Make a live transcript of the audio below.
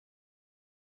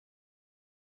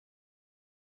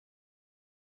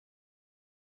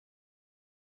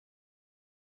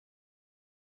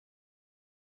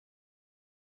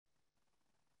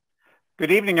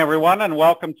Good evening, everyone, and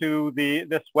welcome to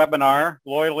this webinar,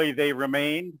 Loyally They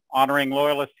Remain, Honoring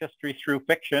Loyalist History Through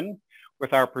Fiction,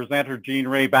 with our presenter,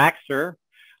 Rae Baxter.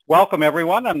 Welcome,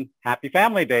 everyone, and happy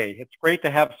Family Day. It's great to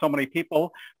have so many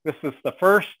people. This is the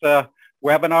first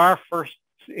webinar, first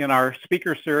in our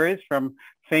speaker series from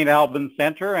St. Alban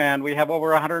Centre, and we have over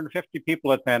 150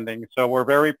 people attending, so we're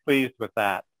very pleased with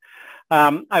that.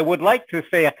 I would like to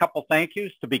say a couple thank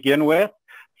yous to begin with.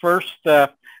 First,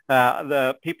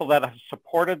 the people that have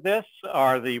supported this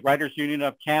are the Writers Union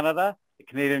of Canada, the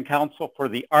Canadian Council for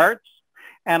the Arts,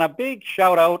 and a big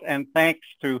shout out and thanks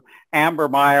to Amber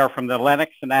Meyer from the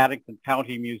Lennox and Addington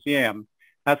County Museum.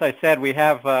 As I said, we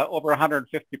have over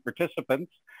 150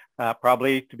 participants,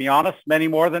 probably, to be honest, many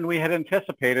more than we had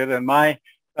anticipated, and my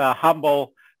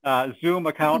humble Zoom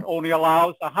account only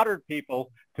allows 100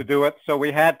 people to do it, so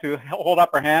we had to hold up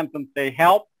our hands and say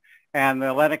help. And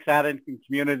the Lennox Addington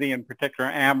community, in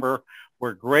particular Amber,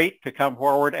 were great to come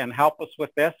forward and help us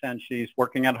with this. And she's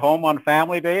working at home on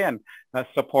Family Day and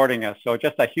supporting us. So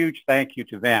just a huge thank you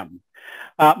to them.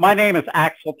 My name is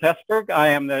Axel Tesberg. I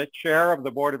am the chair of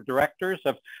the board of directors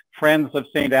of Friends of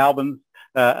St. Albans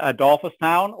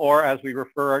Adolphustown, or as we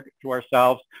refer to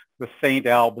ourselves, the St.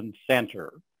 Alban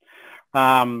Centre.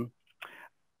 I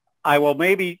will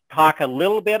maybe talk a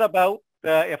little bit about,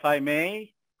 if I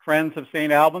may, Friends of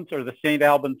St. Albans, or the St.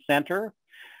 Alban Centre.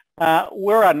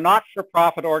 We're a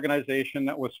not-for-profit organization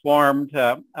that was formed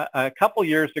a couple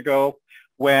years ago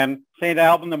when St.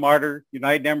 Alban the Martyr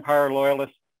United Empire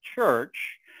Loyalist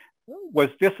Church was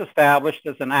disestablished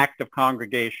as an active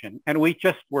congregation. And we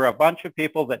just were a bunch of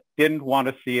people that didn't want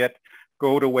to see it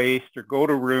go to waste or go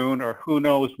to ruin or who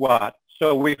knows what.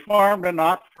 So we formed a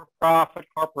not-for-profit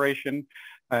corporation,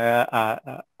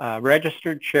 a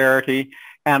registered charity,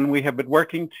 and we have been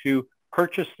working to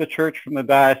purchase the church from the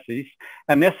diocese.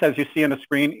 And this, as you see on the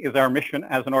screen, is our mission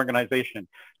as an organization,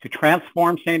 to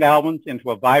transform St. Albans into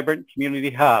a vibrant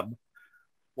community hub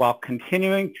while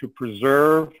continuing to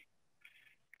preserve,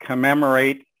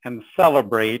 commemorate, and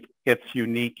celebrate its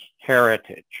unique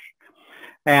heritage.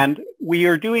 And we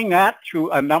are doing that through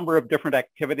a number of different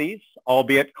activities,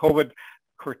 albeit COVID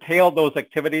curtailed those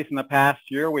activities in the past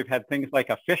year. We've had things like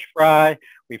a fish fry,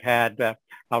 we've had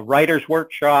a writer's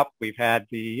workshop, we've had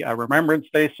the Remembrance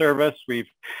Day service, we've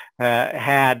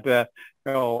had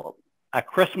a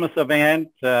Christmas event,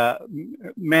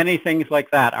 many things like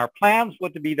that. Our plans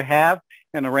would be to have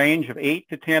in a range of 8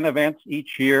 to 10 events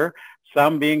each year,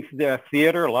 some being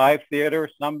theater, live theater,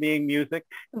 some being music,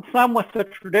 and some with the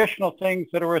traditional things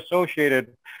that are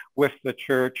associated with the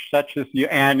church, such as the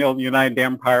annual United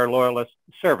Empire Loyalist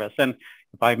service. And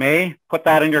if I may, put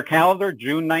that in your calendar,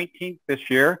 June 19th this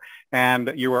year,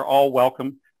 and you are all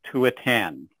welcome to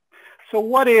attend. So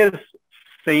what is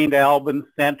St. Alban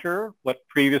Centre, what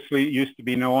previously used to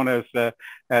be known as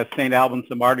St. Albans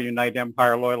the Martyr United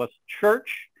Empire Loyalist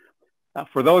Church?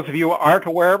 For those of you who aren't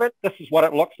aware of it, this is what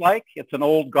it looks like. It's an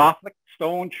old Gothic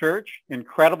stone church,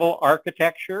 incredible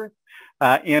architecture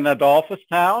in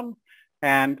Adolphustown.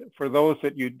 And for those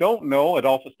that you don't know,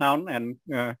 Adolphustown,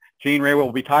 and Rae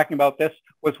will be talking about this,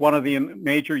 was one of the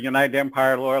major United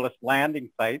Empire Loyalist landing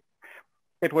sites.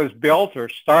 It was built or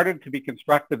started to be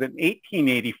constructed in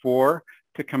 1884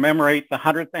 to commemorate the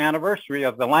 100th anniversary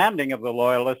of the landing of the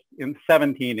Loyalists in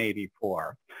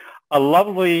 1784. A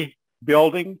lovely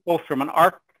building, both from an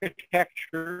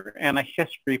architecture and a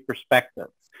history perspective.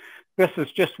 This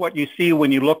is just what you see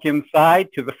when you look inside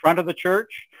to the front of the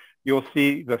church. You'll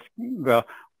see the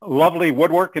lovely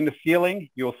woodwork in the ceiling.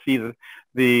 You'll see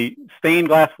the stained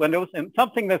glass windows. And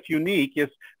something that's unique is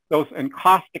those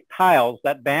encaustic tiles,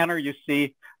 that banner you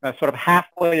see sort of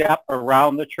halfway up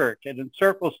around the church. It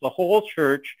encircles the whole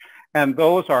church, and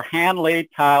those are hand-laid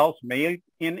tiles made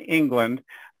in England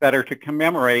that are to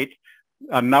commemorate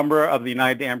a number of the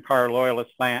United Empire Loyalist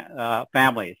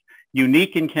families.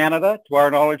 Unique in Canada, to our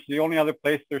knowledge, the only other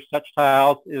place there's such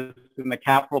tiles is in the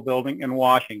Capitol building in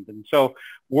Washington. So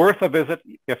worth a visit,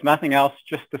 if nothing else,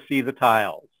 just to see the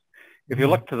tiles. If you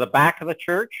look to the back of the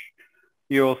church,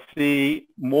 you'll see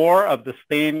more of the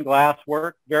stained glass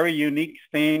work, very unique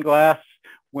stained glass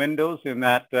windows in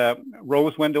that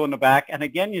rose window in the back. And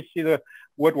again, you see the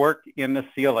woodwork in the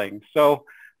ceiling. So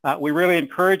we really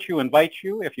encourage you, invite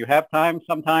you, if you have time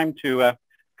sometime, to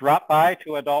drop by to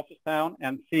Adolphustown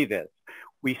and see this.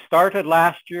 We started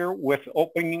last year with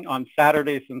opening on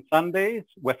Saturdays and Sundays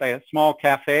with a small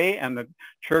cafe and the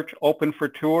church open for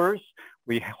tours.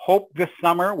 We hope this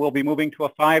summer we'll be moving to a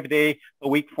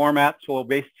 5-day-a-week format, so we'll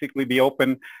basically be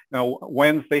open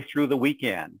Wednesday through the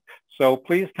weekend. So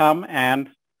please come and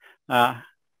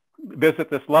visit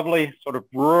this lovely sort of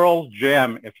rural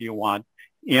gem, if you want,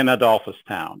 in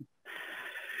Adolphustown.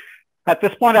 At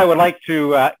this point, I would like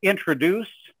to introduce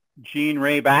Jean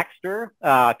Rae Baxter.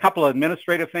 A couple of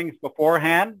administrative things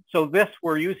beforehand. So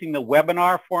we're using the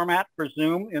webinar format for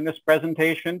Zoom in this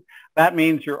presentation. That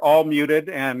means you're all muted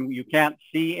and you can't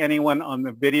see anyone on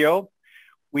the video.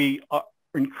 We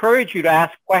encourage you to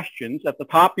ask questions at the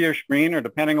top of your screen, or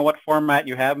depending on what format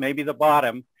you have, maybe the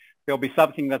bottom, there'll be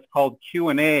something that's called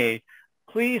Q&A.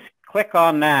 Please click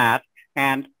on that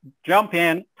and jump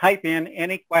in, type in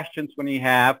any questions when you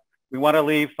have. We want to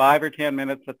leave 5 or 10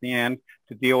 minutes at the end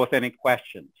to deal with any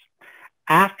questions.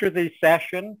 After the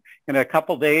session, in a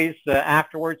couple days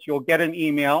afterwards, you'll get an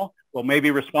email. We'll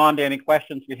maybe respond to any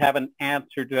questions we haven't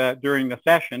answered during the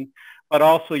session, but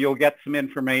also you'll get some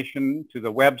information to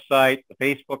the website, the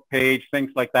Facebook page,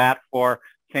 things like that for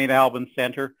St. Alban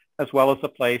Center, as well as a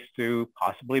place to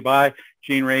possibly buy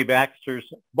Jean Rae Baxter's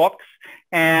books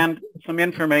and some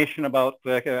information about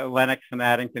the Lennox and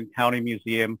Addington County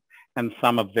Museum and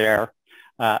some of their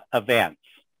events.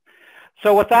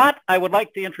 So with that, I would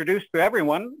like to introduce to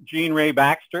everyone Jean Rae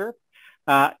Baxter.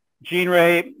 Jean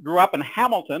Rae grew up in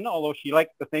Hamilton, although she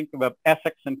likes to think of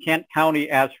Essex and Kent County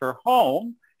as her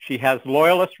home. She has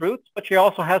Loyalist roots, but she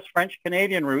also has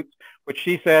French-Canadian roots, which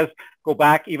she says go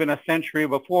back even a century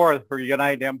before her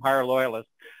United Empire Loyalist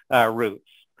roots.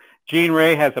 Jean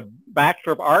Rae has a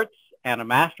Bachelor of Arts and a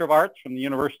Master of Arts from the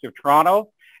University of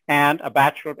Toronto and a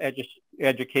Bachelor of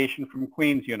Education from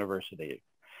Queen's University.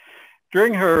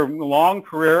 During her long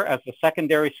career as a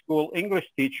secondary school English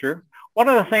teacher, one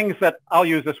of the things that, I'll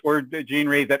use this word, Jean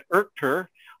Rae, that irked her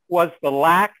was the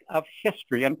lack of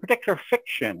history, and particular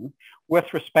fiction,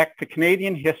 with respect to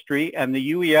Canadian history and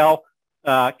the UEL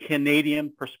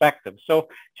Canadian perspective. So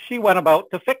she went about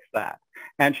to fix that.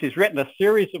 And she's written a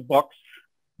series of books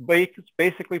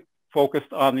basically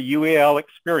focused on the UEL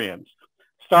experience,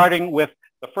 starting with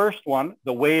the first one,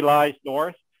 The Way Lies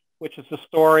North, which is the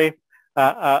story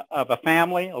of a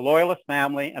family, a Loyalist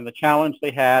family, and the challenge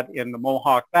they had in the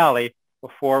Mohawk Valley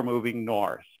before moving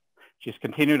north. She's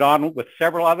continued on with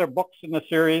several other books in the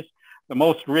series. The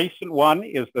most recent one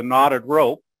is The Knotted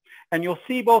Rope. And you'll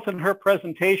see both in her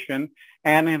presentation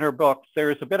and in her books,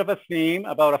 there's a bit of a theme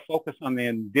about a focus on the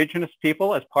Indigenous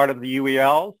people as part of the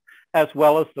UELs, as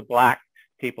well as the Black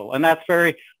people. And that's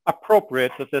very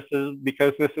appropriate that this is,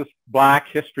 because this is Black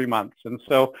History Month. And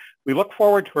so we look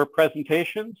forward to her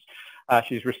presentations.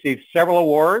 She's received several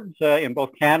awards in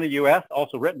both Canada and US,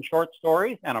 also written short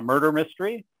stories and a murder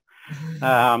mystery.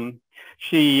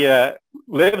 She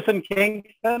lives in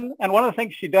Kingston, and one of the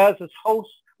things she does is host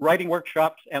writing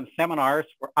workshops and seminars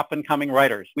for up-and-coming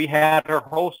writers. We had her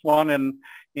host one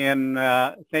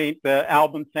in St.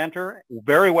 Alban Center,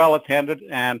 very well attended,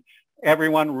 and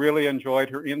everyone really enjoyed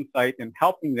her insight in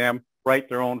helping them write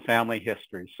their own family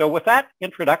history. So with that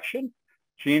introduction,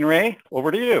 Jean Rae,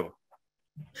 over to you.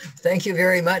 Thank you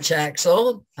very much,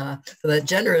 Axel, for that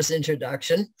generous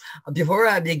introduction. Before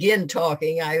I begin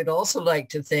talking, I would also like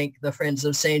to thank the Friends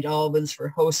of St. Albans for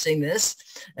hosting this,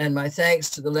 and my thanks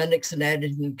to the Lennox and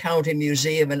Addington County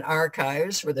Museum and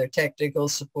Archives for their technical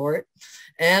support,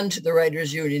 and to the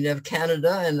Writers' Union of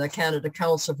Canada and the Canada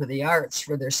Council for the Arts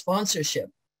for their sponsorship.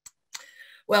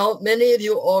 Well, many of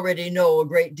you already know a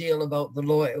great deal about the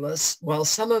Loyalists, while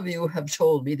some of you have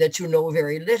told me that you know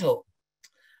very little.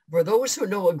 For those who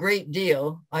know a great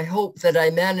deal, I hope that I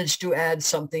managed to add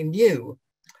something new.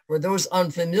 For those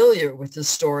unfamiliar with the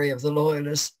story of the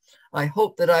Loyalists, I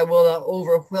hope that I will not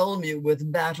overwhelm you with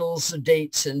battles,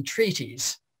 dates, and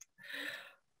treaties.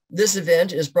 This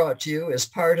event is brought to you as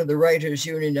part of the Writers'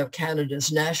 Union of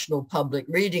Canada's National Public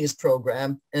Readings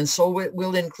Program, and so it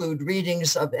will include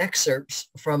readings of excerpts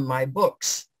from my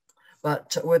books.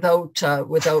 But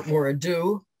without more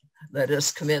ado, let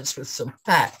us commence with some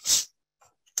facts.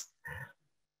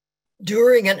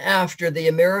 During and after the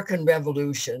American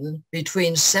Revolution,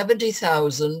 between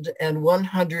 70,000 and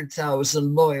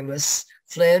 100,000 Loyalists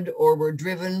fled or were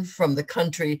driven from the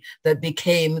country that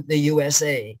became the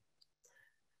USA.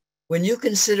 When you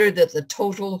consider that the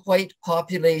total white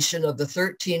population of the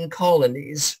 13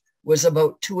 colonies was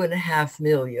about 2.5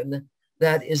 million,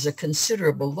 that is a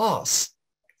considerable loss.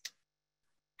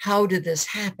 How did this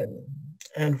happen?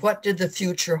 And what did the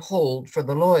future hold for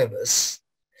the Loyalists?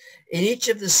 In each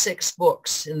of the 6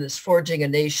 books in this Forging a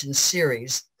Nation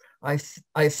series,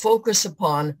 I focus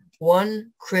upon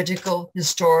one critical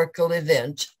historical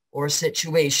event or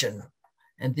situation,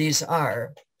 and these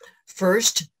are,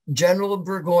 first, General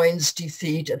Burgoyne's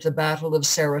defeat at the Battle of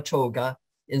Saratoga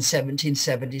in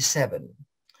 1777.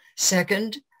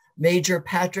 Second, Major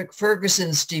Patrick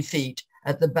Ferguson's defeat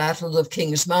at the Battle of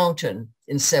Kings Mountain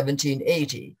in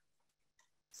 1780.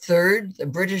 Third, the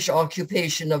British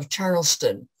occupation of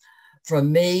Charleston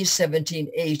from May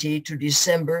 1780 to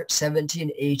December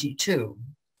 1782.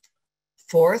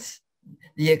 Fourth,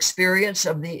 the experience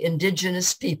of the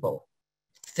indigenous people.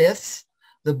 Fifth,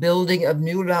 the building of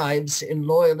new lives in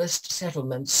Loyalist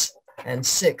settlements. And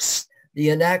sixth, the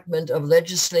enactment of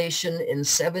legislation in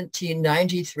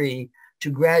 1793 to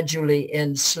gradually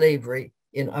end slavery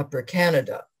in Upper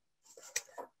Canada.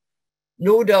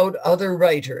 No doubt other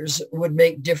writers would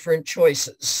make different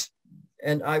choices,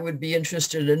 and I would be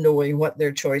interested in knowing what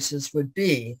their choices would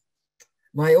be.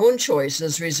 My own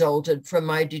choices resulted from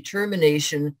my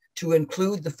determination to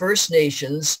include the First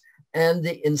Nations and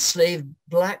the enslaved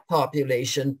Black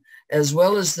population, as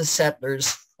well as the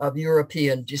settlers of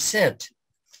European descent.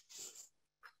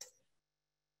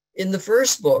 In the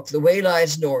first book, The Way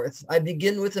Lies North, I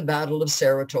begin with the Battle of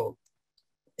Saratoga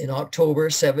in October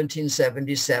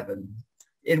 1777.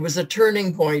 It was a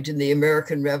turning point in the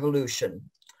American Revolution.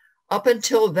 Up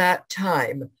until that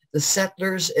time, the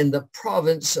settlers in the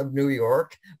province of New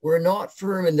York were not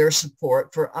firm in their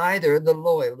support for either the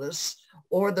Loyalists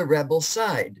or the rebel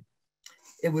side.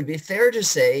 It would be fair to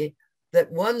say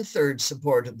that 1/3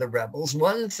 supported the rebels,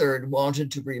 1/3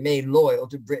 wanted to remain loyal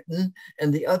to Britain,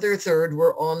 and the other third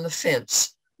were on the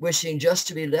fence, wishing just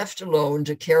to be left alone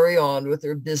to carry on with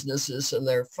their businesses and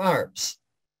their farms.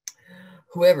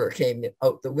 Whoever came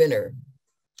out the winner.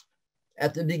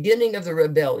 At the beginning of the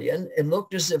rebellion, it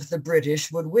looked as if the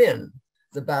British would win.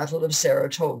 The Battle of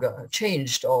Saratoga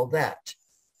changed all that.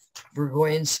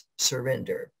 Burgoyne's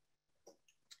surrender.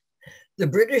 The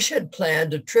British had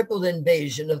planned a triple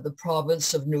invasion of the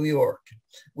province of New York,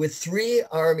 with 3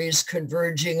 armies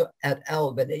converging at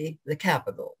Albany, the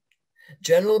capital.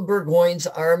 General Burgoyne's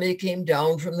army came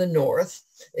down from the north,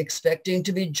 expecting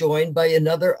to be joined by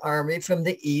another army from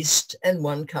the east and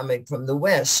one coming from the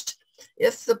west.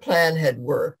 If the plan had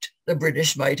worked, the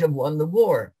British might have won the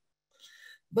war.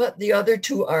 But the other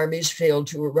 2 armies failed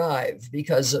to arrive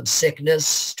because of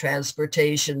sickness,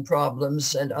 transportation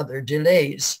problems, and other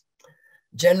delays.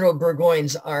 General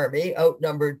Burgoyne's army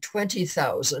outnumbered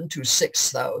 20,000 to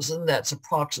 6,000, that's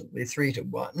approximately 3 to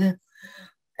 1,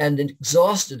 and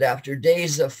exhausted after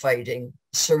days of fighting,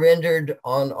 surrendered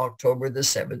on October the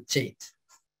 17th.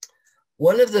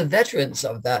 One of the veterans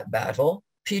of that battle,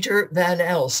 Peter Van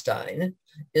Alstyne,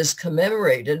 is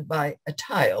commemorated by a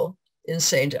tile in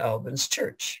St. Alban's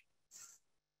Church.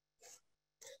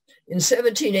 In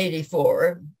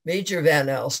 1784, Major Van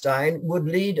Alstyne would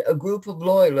lead a group of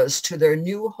loyalists to their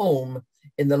new home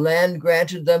in the land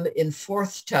granted them in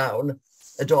Fourth Town,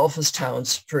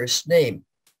 Adolphustown's first name.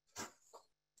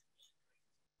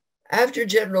 After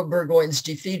General Burgoyne's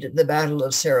defeat at the Battle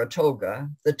of Saratoga,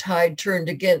 the tide turned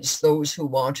against those who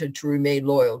wanted to remain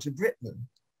loyal to Britain.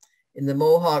 In the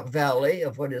Mohawk Valley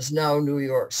of what is now New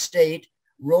York State,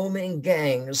 roaming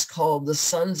gangs called the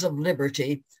Sons of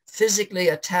Liberty physically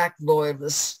attacked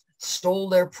loyalists, stole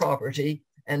their property,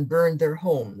 and burned their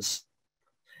homes.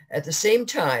 At the same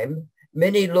time,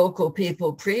 many local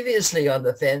people previously on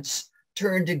the fence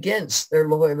turned against their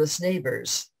loyalist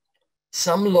neighbors.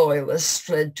 Some loyalists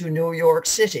fled to New York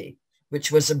City,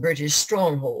 which was a British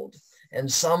stronghold, and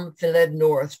some fled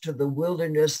north to the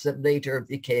wilderness that later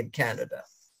became Canada.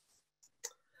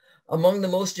 Among the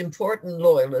most important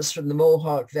loyalists from the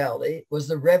Mohawk Valley was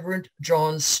the Reverend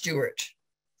John Stewart,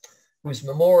 whose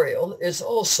memorial is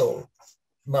also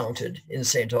mounted in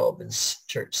St. Albans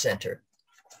Church Center.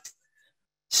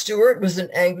 Stewart was an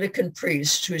Anglican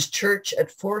priest whose church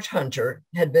at Fort Hunter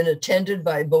had been attended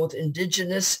by both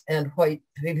indigenous and white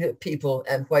people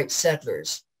and white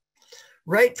settlers.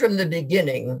 Right from the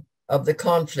beginning of the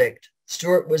conflict,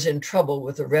 Stewart was in trouble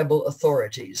with the rebel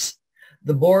authorities.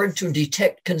 The board to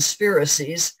detect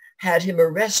conspiracies had him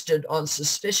arrested on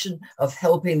suspicion of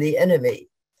helping the enemy.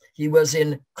 He was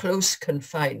in close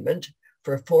confinement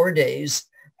for 4 days,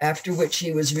 after which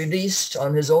he was released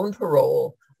on his own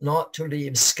parole not to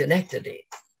leave Schenectady.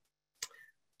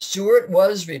 Stewart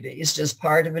was released as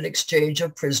part of an exchange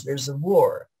of prisoners of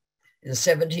war. In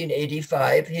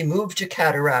 1785, he moved to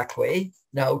Cataraqui,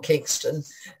 now Kingston.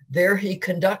 There he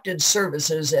conducted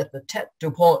services at the Tête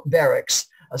du Pont barracks,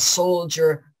 a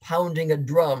soldier pounding a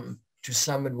drum to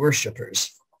summon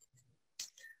worshippers.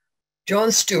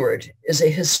 John Stewart is a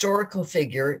historical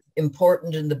figure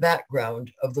important in the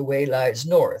background of The Way Lies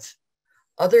North.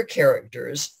 Other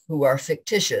characters, who are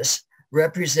fictitious,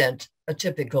 represent a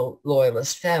typical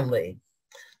Loyalist family.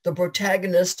 The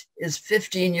protagonist is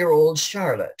 15-year-old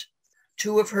Charlotte.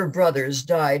 2 of her brothers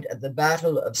died at the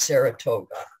Battle of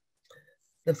Saratoga.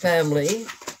 The family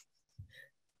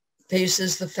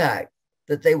faces the fact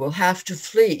that they will have to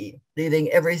flee, leaving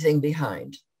everything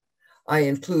behind. I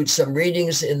include some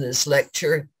readings in this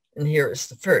lecture And here is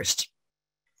the first.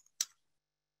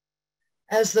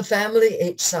 As the family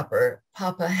ate supper,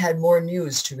 Papa had more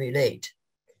news to relate.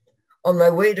 On my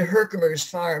way to Herkimer's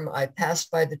farm, I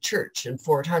passed by the church in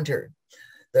Fort Hunter.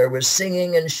 There was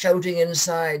singing and shouting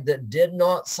inside that did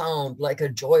not sound like a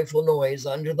joyful noise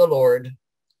under the Lord.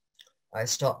 I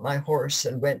stopped my horse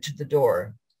and went to the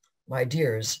door. My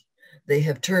dears, they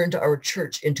have turned our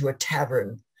church into a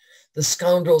tavern. The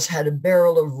scoundrels had a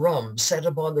barrel of rum set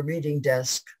upon the reading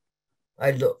desk.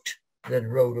 I looked, then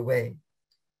rode away.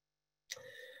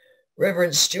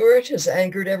 Reverend Stewart has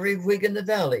angered every Whig in the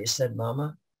valley, said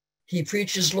Mama. He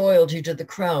preaches loyalty to the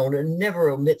crown and never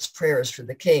omits prayers for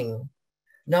the king.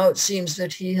 Now it seems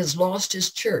that he has lost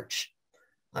his church.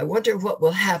 I wonder what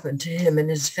will happen to him and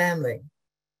his family.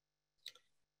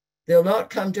 They'll not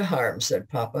come to harm, said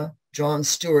Papa. John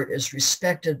Stewart is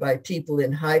respected by people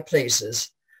in high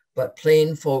places, but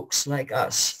plain folks like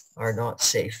us are not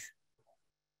safe.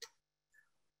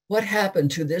 What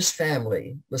happened to this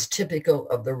family was typical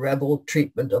of the rebel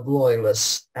treatment of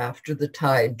loyalists after the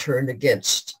tide turned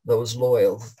against those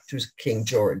loyal to King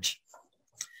George.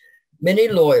 Many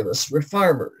loyalists were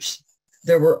farmers.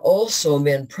 There were also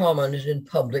men prominent in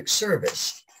public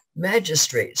service,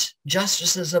 magistrates,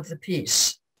 justices of the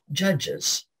peace,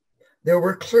 judges. There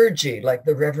were clergy like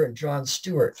the Reverend John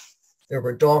Stewart. There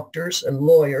were doctors and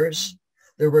lawyers.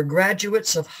 There were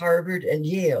graduates of Harvard and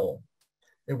Yale.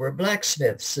 There were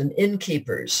blacksmiths and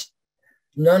innkeepers.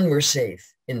 None were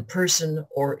safe in person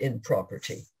or in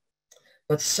property.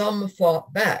 But some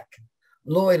fought back.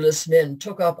 Loyalist men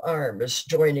took up arms,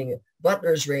 joining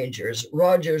Butler's Rangers,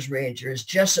 Rogers Rangers,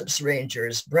 Jessup's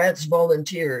Rangers, Brant's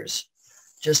Volunteers,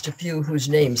 just a few whose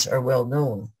names are well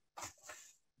known.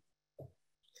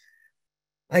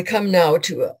 I come now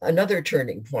to another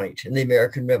turning point in the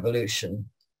American Revolution.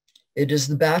 It is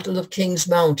the Battle of Kings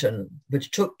Mountain,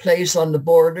 which took place on the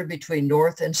border between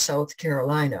North and South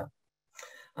Carolina.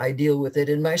 I deal with it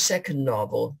in my second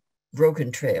novel,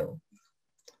 Broken Trail.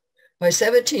 By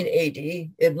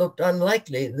 1780, it looked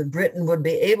unlikely that Britain would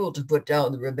be able to put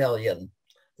down the rebellion.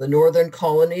 The northern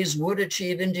colonies would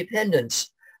achieve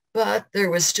independence, but there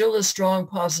was still a strong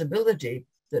possibility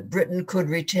that Britain could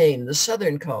retain the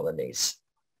southern colonies.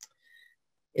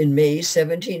 In May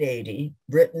 1780,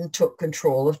 Britain took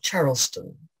control of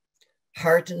Charleston.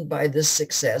 Heartened by this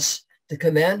success, the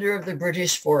commander of the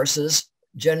British forces,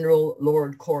 General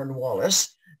Lord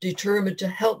Cornwallis, determined to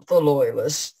help the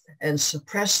Loyalists and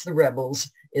suppress the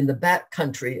rebels in the back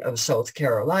country of South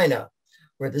Carolina,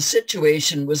 where the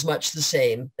situation was much the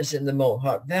same as in the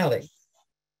Mohawk Valley.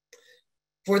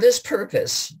 For this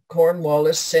purpose,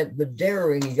 Cornwallis sent the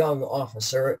daring young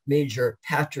officer, Major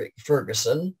Patrick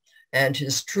Ferguson, and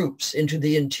his troops into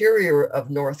the interior of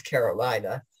North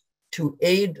Carolina to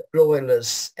aid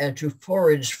Loyalists and to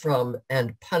forage from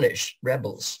and punish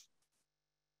rebels.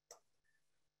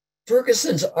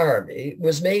 Ferguson's army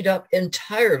was made up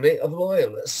entirely of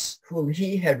Loyalists whom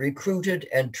he had recruited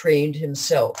and trained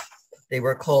himself. They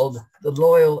were called the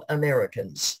Loyal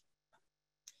Americans.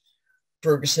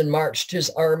 Ferguson marched his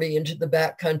army into the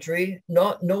backcountry,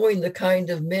 not knowing the kind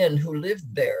of men who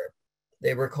lived there.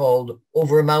 They were called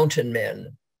over mountain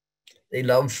men. They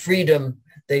loved freedom,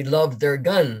 they loved their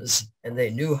guns, and they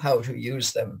knew how to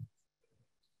use them.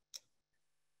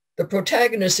 The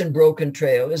protagonist in Broken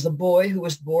Trail is a boy who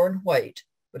was born white,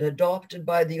 but adopted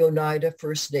by the Oneida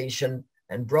First Nation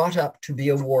and brought up to be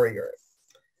a warrior.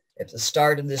 At the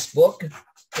start of this book,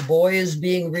 the boy is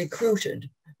being recruited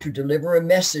to deliver a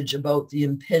message about the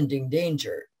impending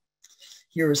danger.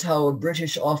 Here is how a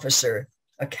British officer,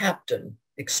 a captain,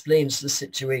 explains the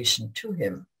situation to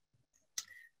him.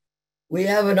 We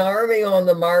have an army on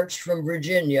the march from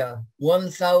Virginia,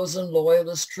 1,000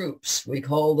 Loyalist troops. We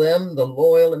call them the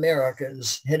Loyal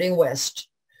Americans, heading west.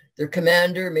 Their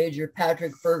commander, Major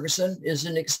Patrick Ferguson, is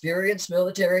an experienced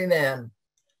military man.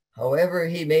 However,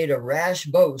 he made a rash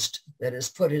boast that has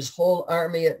put his whole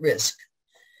army at risk.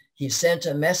 He sent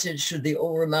a message to the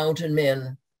over mountain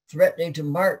men, threatening to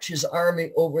march his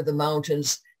army over the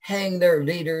mountains, hang their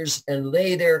leaders, and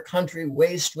lay their country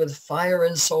waste with fire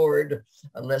and sword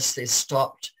unless they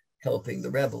stopped helping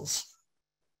the rebels.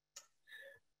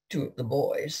 To the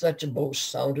boy, such a boast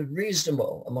sounded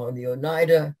reasonable. Among the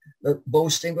Oneida, the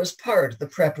boasting was part of the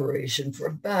preparation for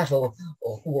battle.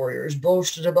 Warriors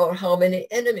boasted about how many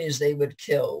enemies they would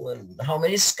kill and how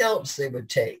many scalps they would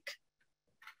take.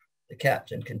 The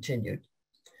captain continued,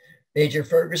 Major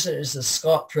Ferguson is a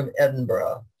Scot from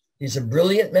Edinburgh. He's a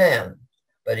brilliant man,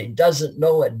 but he doesn't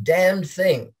know a damned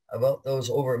thing about those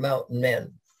over mountain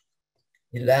men.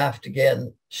 He laughed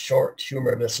again, short,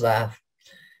 humorless laugh.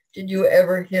 Did you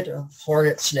ever hit a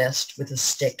hornet's nest with a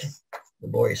stick? The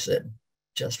boy said,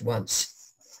 just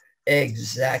once.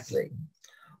 Exactly.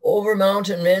 Over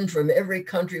mountain men from every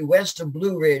country west of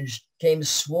Blue Ridge came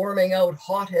swarming out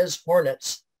hot as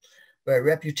hornets. By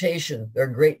reputation, they're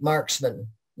great marksmen,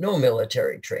 no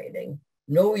military training,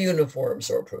 no uniforms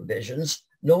or provisions,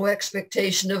 no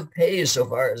expectation of pay so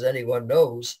far as anyone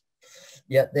knows.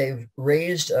 Yet they've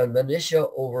raised a militia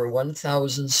over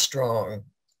 1,000 strong.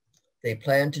 They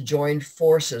plan to join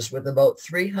forces with about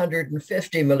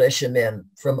 350 militiamen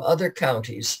from other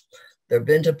counties. They're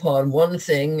bent upon one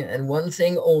thing and one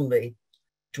thing only,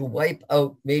 to wipe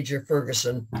out Major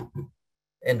Ferguson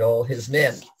and all his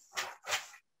men.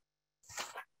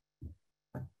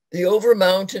 The Over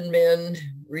Mountain men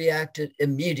reacted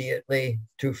immediately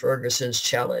to Ferguson's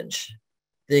challenge.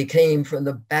 They came from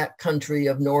the back country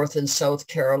of North and South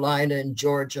Carolina and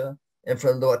Georgia, and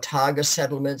from the Watauga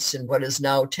settlements in what is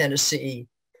now Tennessee,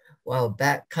 while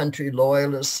backcountry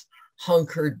loyalists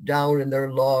hunkered down in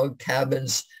their log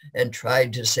cabins and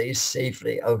tried to stay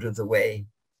safely out of the way.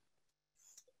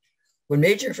 When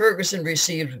Major Ferguson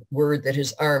received word that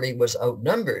his army was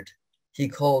outnumbered, he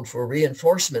called for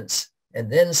reinforcements and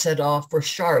then set off for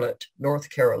Charlotte, North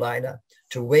Carolina,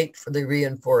 to wait for the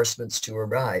reinforcements to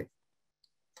arrive.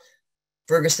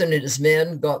 Ferguson and his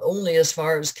men got only as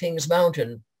far as Kings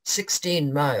Mountain,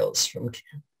 16 miles from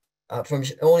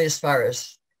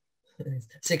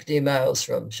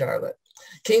Charlotte.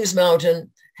 Kings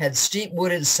Mountain had steep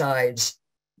wooded sides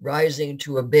rising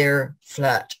to a bare,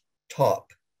 flat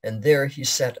top, and there he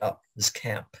set up his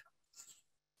camp.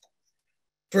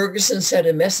 Ferguson sent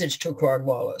a message to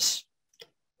Cornwallis.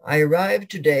 I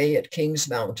arrived today at Kings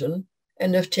Mountain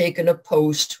and have taken a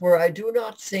post where I do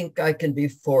not think I can be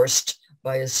forced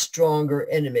by a stronger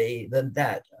enemy than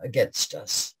that against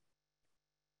us.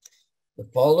 The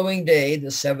following day, the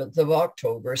 7th of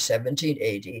October,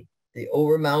 1780, the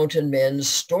Over Mountain men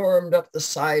stormed up the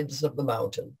sides of the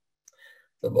mountain.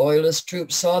 The Loyalist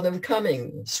troops saw them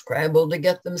coming, scrambled to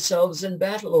get themselves in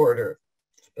battle order,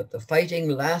 but the fighting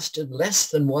lasted less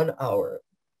than 1 hour.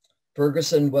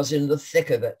 Ferguson was in the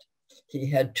thick of it. He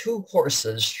had 2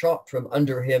 horses shot from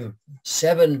under him.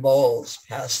 7 balls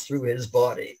passed through his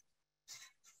body.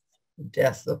 The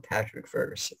death of Patrick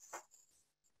Ferguson.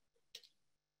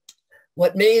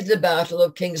 What made the Battle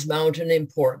of Kings Mountain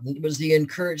important was the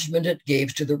encouragement it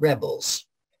gave to the rebels.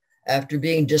 After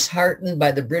being disheartened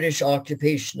by the British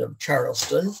occupation of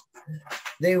Charleston,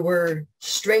 they were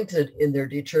strengthened in their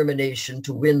determination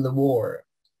to win the war.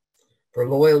 For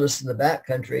Loyalists in the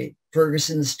backcountry,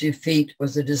 Ferguson's defeat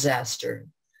was a disaster.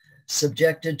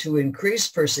 Subjected to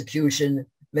increased persecution,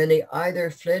 many either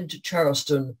fled to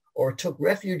Charleston or took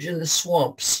refuge in the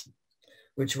swamps,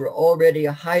 which were already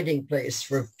a hiding place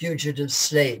for fugitive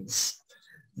slaves.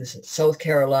 This is South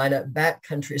Carolina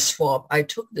backcountry swamp. I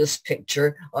took this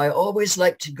picture. I always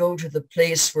like to go to the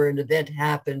place where an event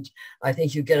happened. I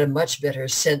think you get a much better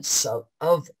sense of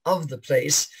the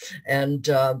place. And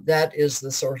that is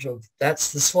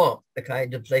that's the swamp, the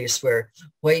kind of place where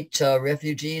white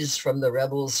refugees from the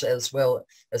rebels as well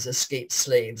as escaped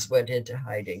slaves went into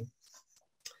hiding.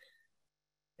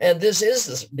 And this is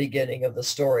the beginning of the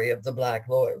story of the Black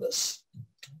Loyalists.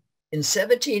 In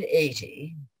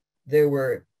 1780, there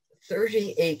were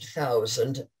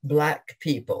 38,000 Black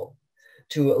people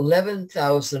to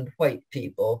 11,000 white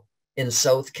people in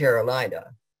South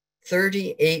Carolina.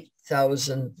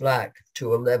 38,000 Black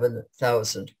to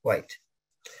 11,000 white.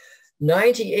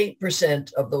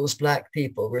 98% of those Black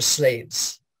people were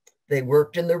slaves. They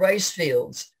worked in the rice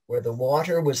fields where the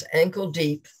water was ankle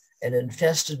deep and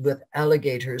infested with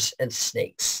alligators and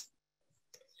snakes.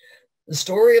 The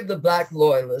story of the Black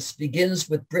Loyalists begins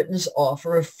with Britain's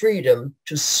offer of freedom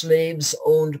to slaves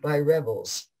owned by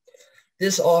rebels.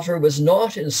 This offer was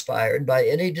not inspired by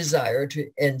any desire to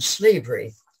end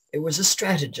slavery. It was a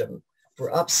stratagem for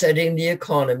upsetting the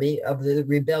economy of the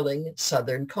rebelling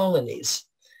southern colonies.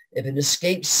 If an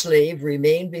escaped slave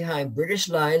remained behind British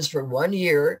lines for 1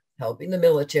 year, helping the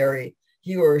military,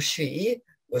 he or she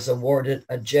was awarded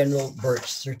a General Birch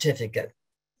Certificate.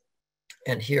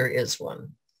 And here is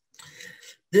one.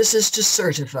 This is to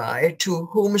certify to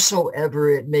whomsoever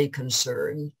it may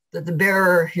concern that the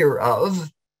bearer hereof,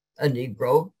 a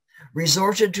Negro,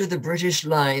 resorted to the British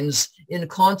lines in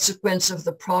consequence of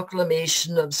the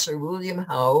proclamation of Sir William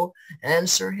Howe and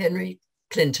Sir Henry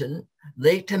Clinton,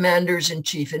 late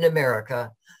commanders-in-chief in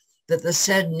America, that the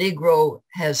said Negro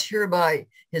has hereby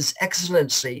His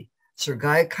Excellency Sir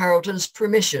Guy Carleton's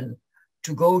permission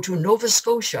to go to Nova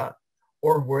Scotia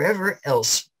or wherever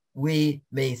else we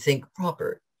may think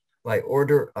proper, by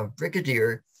order of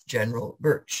Brigadier General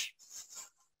Birch.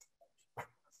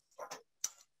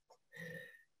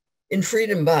 In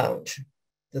Freedom Bound,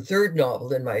 The third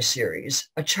novel in my series,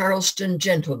 A Charleston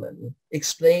Gentleman,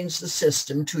 explains the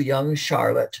system to young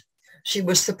Charlotte. She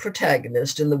was the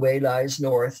protagonist in The Way Lies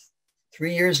North.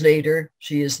 3 years later,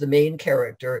 she is the main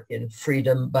character in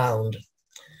Freedom Bound.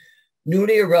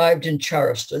 Newly arrived in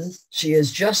Charleston, she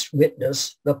has just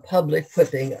witnessed the public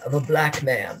whipping of a black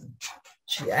man.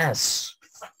 She asks,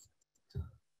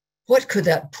 what could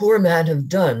that poor man have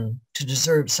done to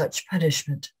deserve such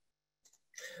punishment?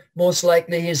 Most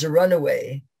likely he's a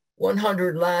runaway,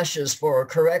 100 lashes for a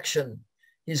correction.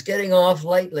 He's getting off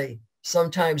lightly.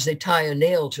 Sometimes they tie a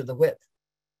nail to the whip.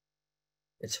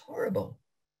 It's horrible.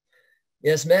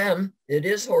 Yes, ma'am, it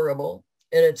is horrible,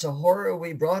 and it's a horror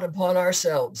we brought upon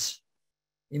ourselves.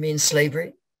 You mean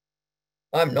slavery?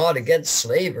 I'm not against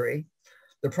slavery.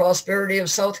 The prosperity of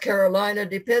South Carolina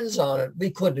depends on it. We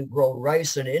couldn't grow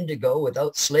rice and indigo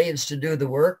without slaves to do the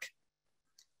work.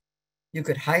 You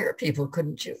could hire people,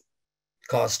 couldn't you?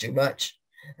 Cost too much.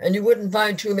 And you wouldn't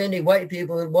find too many white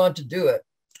people who'd want to do it.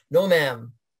 No,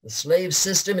 ma'am. The slave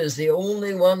system is the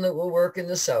only one that will work in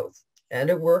the South. And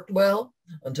it worked well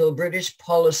until British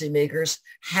policymakers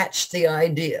hatched the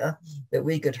idea that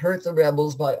we could hurt the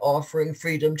rebels by offering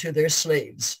freedom to their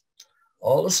slaves.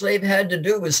 All a slave had to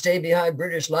do was stay behind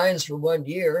British lines for 1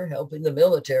 year, helping the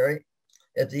military.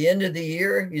 At the end of the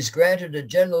year, he's granted a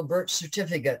general birth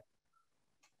certificate.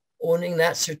 Owning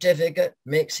that certificate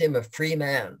makes him a free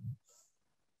man.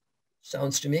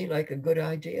 Sounds to me like a good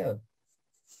idea.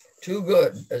 Too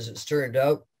good, as it's turned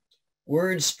out.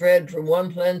 Word spread from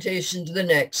one plantation to the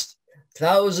next.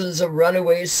 Thousands of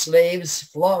runaway slaves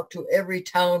flocked to every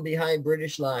town behind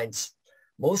British lines.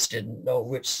 Most didn't know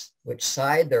which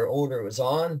side their owner was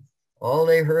on. All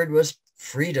they heard was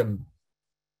freedom.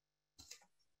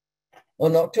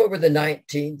 On October the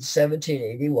 19th,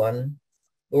 1781,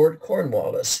 Lord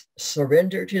Cornwallis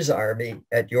surrendered his army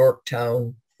at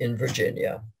Yorktown in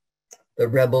Virginia. The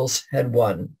rebels had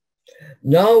won.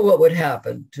 Now what would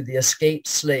happen to the escaped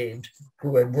slaves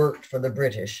who had worked for the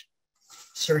British?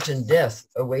 Certain death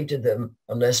awaited them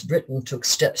unless Britain took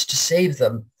steps to save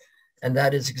them, and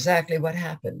that is exactly what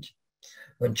happened.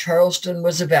 When Charleston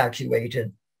was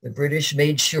evacuated, the British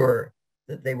made sure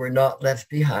that they were not left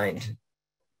behind.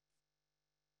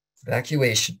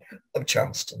 Evacuation of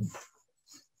Charleston.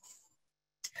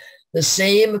 The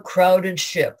same crowded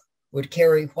ship would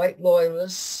carry white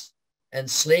loyalists and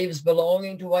slaves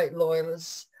belonging to white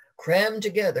loyalists crammed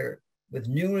together with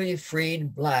newly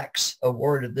freed blacks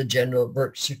awarded the general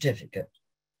birth certificate.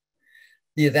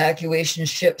 The evacuation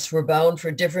ships were bound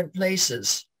for different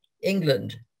places: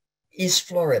 England, East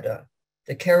Florida,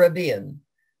 the Caribbean,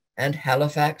 and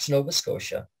Halifax, Nova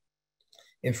Scotia.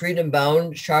 In Freedom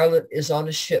Bound, Charlotte is on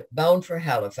a ship bound for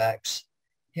Halifax.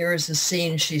 Here is the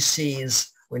scene she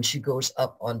sees when she goes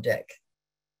up on deck.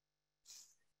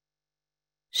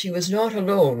 She was not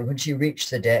alone when she reached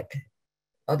the deck.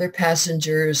 Other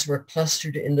passengers were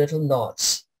clustered in little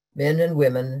knots, men and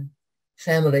women,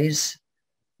 families,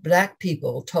 black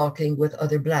people talking with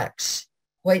other blacks,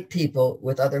 white people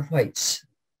with other whites,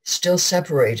 still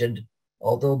separated,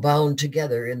 although bound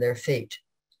together in their fate.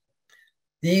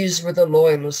 These were the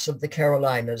loyalists of the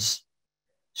Carolinas.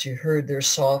 She heard their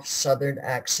soft Southern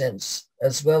accents,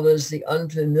 as well as the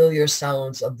unfamiliar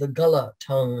sounds of the Gullah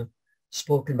tongue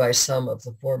spoken by some of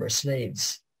the former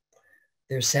slaves.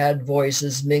 Their sad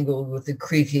voices mingled with the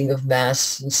creaking of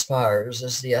masts and spars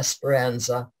as the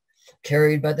Esperanza,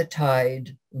 carried by the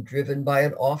tide and driven by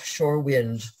an offshore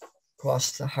wind,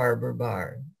 crossed the harbor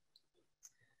bar.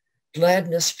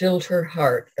 Gladness filled her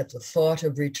heart at the thought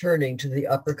of returning to the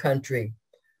upper country,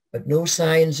 but no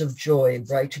signs of joy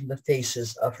brightened the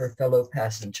faces of her fellow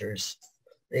passengers.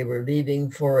 They were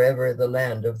leaving forever the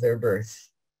land of their birth.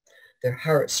 Their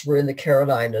hearts were in the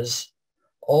Carolinas.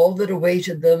 All that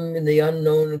awaited them in the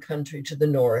unknown country to the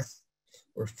north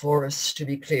were forests to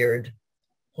be cleared,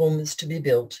 homes to be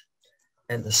built,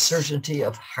 and the certainty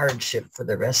of hardship for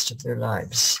the rest of their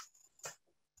lives.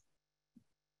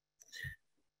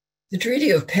 The Treaty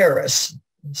of Paris,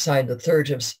 signed the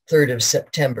 3rd of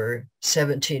September,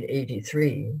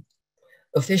 1783,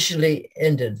 officially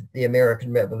ended the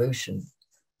American Revolution.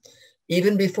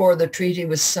 Even before the treaty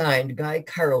was signed, Guy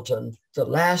Carleton, the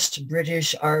last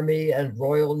British Army and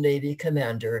Royal Navy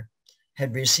commander,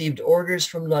 had received orders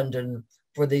from London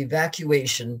for the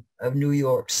evacuation of New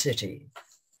York City.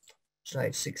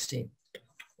 Slide 16.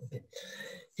 Okay.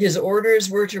 His orders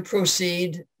were to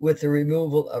proceed with the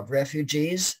removal of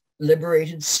refugees,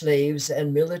 liberated slaves,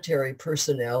 and military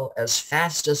personnel as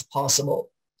fast as possible.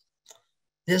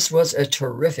 This was a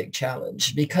terrific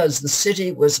challenge because the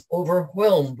city was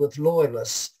overwhelmed with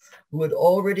loyalists who had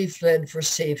already fled for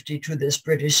safety to this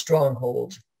British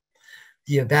stronghold.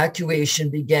 The evacuation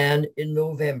began in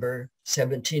November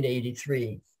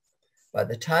 1783. By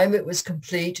the time it was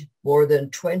complete, more than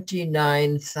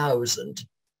 29,000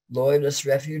 Loyalist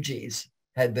refugees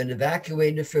had been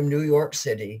evacuated from New York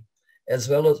City, as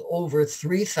well as over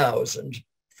 3,000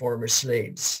 former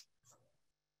slaves.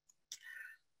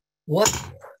 What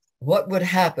would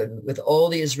happen with all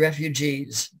these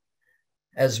refugees,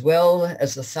 as well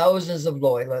as the thousands of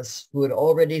Loyalists who had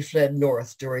already fled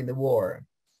north during the war?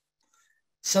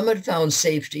 Some had found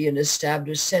safety in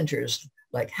established centers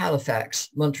like Halifax,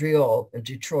 Montreal, and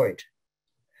Detroit.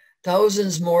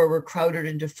 Thousands more were crowded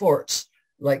into forts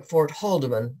like Fort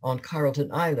Haldimand on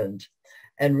Carleton Island,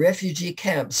 and refugee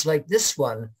camps like this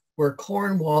one where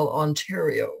Cornwall,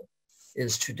 Ontario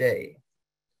is today.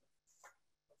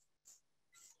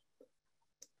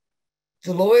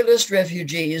 The Loyalist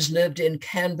refugees lived in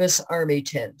canvas army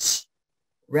tents.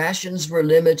 Rations were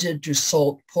limited to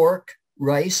salt pork,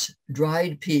 rice,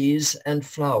 dried peas, and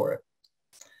flour.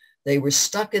 They were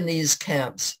stuck in these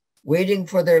camps, waiting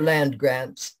for their land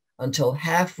grants until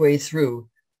halfway through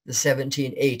the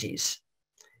 1780s.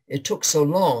 It took so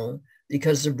long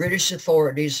because the British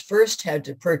authorities first had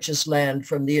to purchase land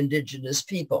from the indigenous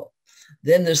people.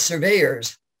 Then the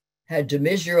surveyors had to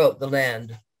measure out the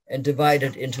land and divide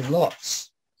it into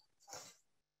lots.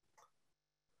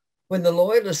 When the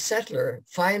Loyalist settler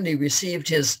finally received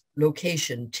his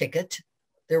location ticket,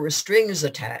 there were strings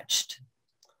attached.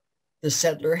 The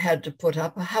settler had to put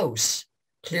up a house,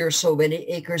 clear so many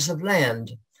acres of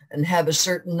land, and have a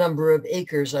certain number of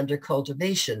acres under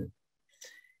cultivation.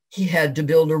 He had to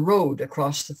build a road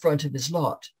across the front of his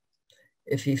lot.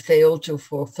 If he failed to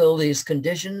fulfill these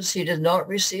conditions, he did not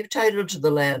receive title to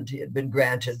the land he had been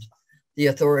granted. The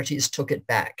authorities took it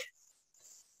back.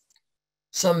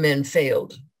 Some men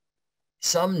failed.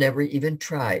 Some never even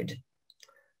tried.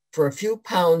 For a few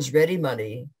pounds ready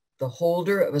money, the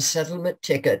holder of a settlement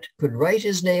ticket could write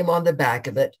his name on the back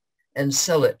of it and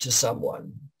sell it to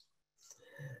someone.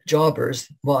 Jobbers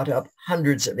bought up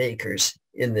hundreds of acres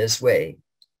in this way.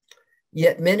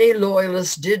 Yet many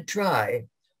Loyalists did try,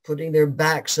 putting their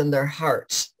backs and their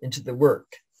hearts into the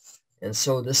work, and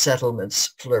so the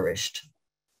settlements flourished.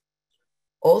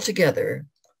 Altogether,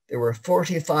 there were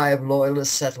 45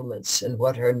 Loyalist settlements in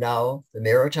what are now the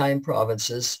Maritime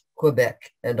Provinces,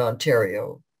 Quebec, and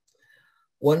Ontario.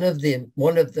 One of them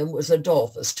was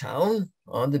Adolphustown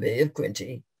on the Bay of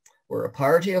Quinte, where a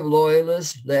party of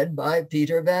Loyalists led by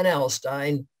Peter Van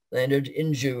Alstyne landed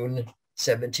in June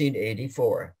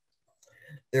 1784.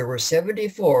 There were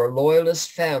 74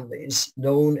 Loyalist families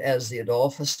known as the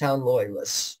Adolphustown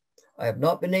Loyalists. I have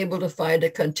not been able to find a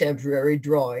contemporary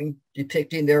drawing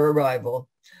depicting their arrival,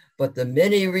 but the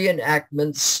many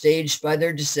reenactments staged by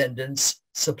their descendants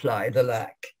supply the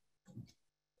lack.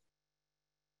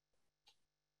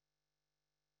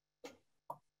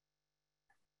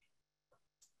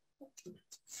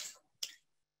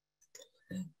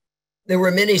 There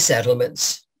were many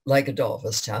settlements like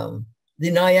Adolphustown.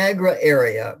 The Niagara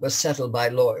area was settled by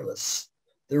Loyalists.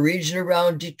 The region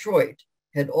around Detroit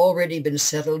had already been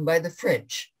settled by the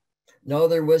French. Now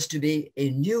there was to be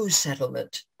a new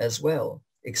settlement as well,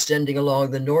 extending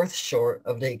along the north shore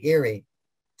of Lake Erie.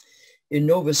 In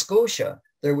Nova Scotia,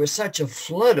 there was such a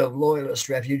flood of Loyalist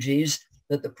refugees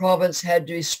that the province had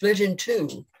to be split in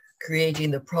two,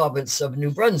 creating the province of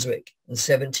New Brunswick in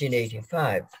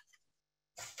 1785.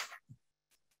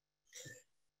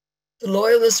 The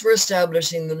Loyalists were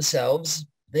establishing themselves.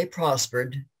 They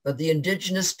prospered, but the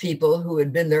indigenous people who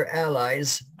had been their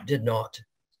allies did not.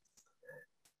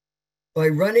 By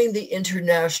running the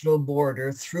international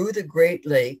border through the Great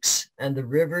Lakes and the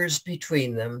rivers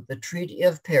between them, the Treaty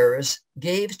of Paris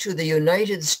gave to the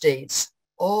United States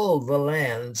all the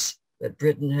lands that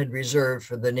Britain had reserved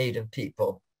for the native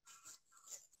people.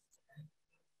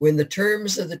 When the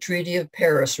terms of the Treaty of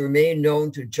Paris were made known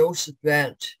to Joseph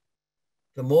Brant,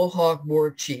 the Mohawk war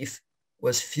chief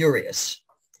was furious.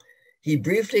 He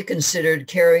briefly considered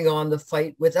carrying on the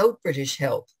fight without British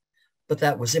help, but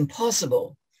that was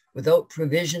impossible. Without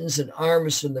provisions and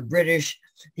arms from the British,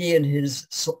 he and his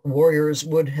warriors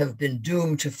would have been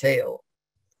doomed to fail.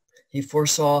 He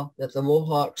foresaw that the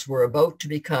Mohawks were about to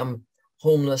become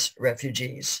homeless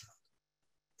refugees.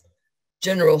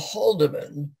 General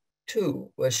Haldimand, too,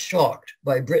 was shocked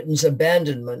by Britain's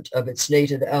abandonment of its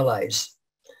native allies.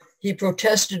 He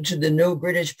protested to the new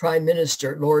British Prime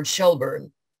Minister, Lord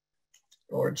Shelburne.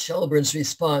 Lord Shelburne's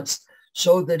response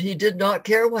showed that he did not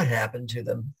care what happened to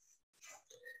them.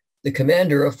 The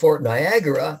commander of Fort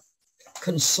Niagara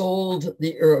consoled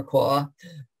the Iroquois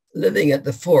living at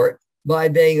the fort by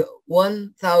buying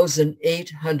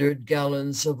 1,800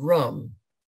 gallons of rum.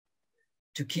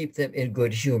 to keep them in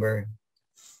good humor.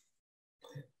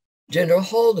 General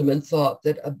Haldeman thought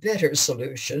that a better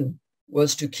solution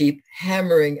was to keep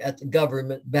hammering at the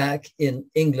government back in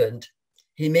England.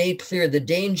 He made clear the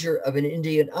danger of an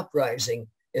Indian uprising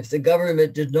if the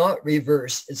government did not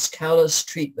reverse its callous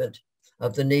treatment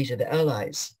of the native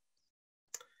allies.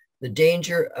 The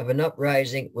danger of an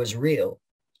uprising was real.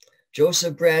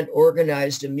 Joseph Brant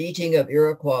organized a meeting of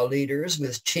Iroquois leaders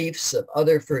with chiefs of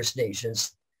other First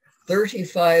Nations.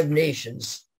 35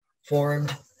 nations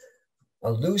formed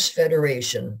a loose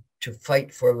federation to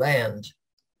fight for land.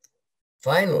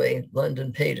 Finally,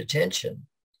 London paid attention.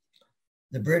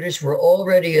 The British were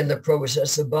already in the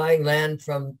process of buying land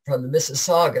from the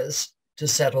Mississaugas to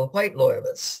settle white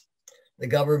loyalists. The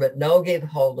government now gave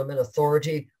Haldeman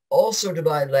authority also to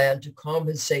buy land to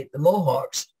compensate the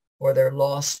Mohawks for their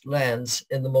lost lands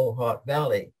in the Mohawk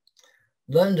Valley.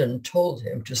 London told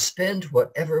him to spend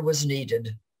whatever was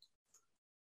needed.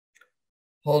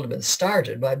 Haldeman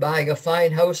started by buying a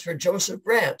fine house for Joseph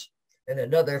Brant and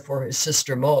another for his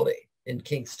sister Molly in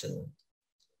Kingston.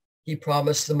 He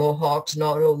promised the Mohawks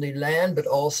not only land, but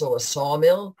also a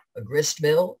sawmill, a grist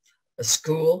mill, a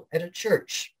school, and a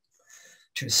church.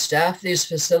 To staff these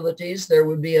facilities, there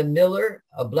would be a miller,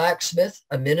 a blacksmith,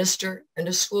 a minister, and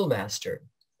a schoolmaster.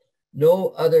 No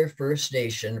other First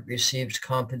Nation received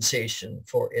compensation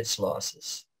for its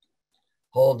losses.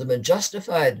 Haldeman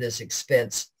justified this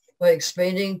expense by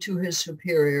explaining to his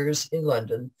superiors in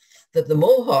London that the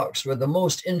Mohawks were the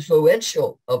most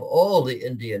influential of all the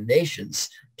Indian nations.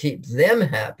 Keep them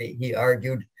happy, he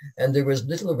argued, and there was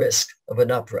little risk of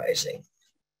an uprising.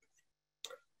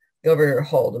 Governor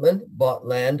Haldeman bought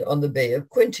land on the Bay of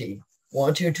Quinte,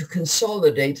 wanting to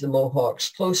consolidate the Mohawks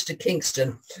close to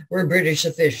Kingston, where British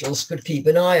officials could keep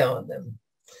an eye on them.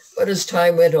 But as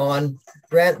time went on,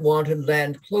 Brant wanted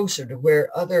land closer to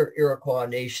where other Iroquois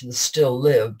nations still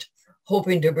lived,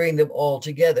 hoping to bring them all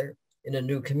together in a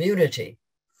new community.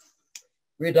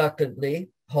 Reluctantly,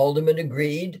 Haldeman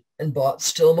agreed and bought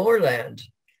still more land,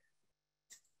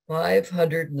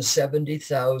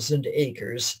 570,000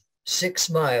 acres, 6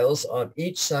 miles on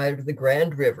each side of the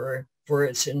Grand River for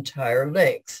its entire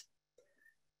length.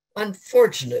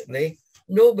 Unfortunately,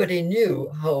 nobody knew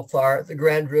how far the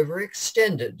Grand River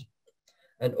extended,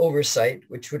 an oversight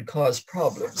which would cause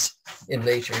problems in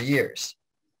later years.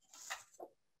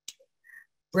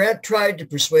 Brant tried to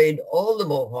persuade all the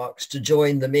Mohawks to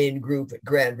join the main group at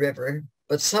Grand River,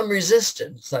 but some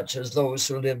resisted, such as those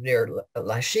who lived near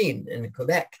Lachine in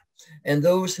Quebec, and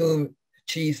those whom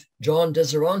Chief John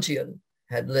Deserontian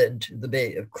had led to the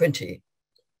Bay of Quinte.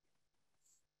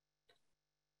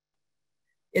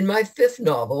 In my 5th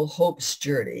novel, Hope's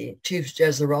Journey, Chief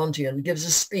Deserontian gives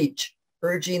a speech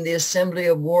urging the assembly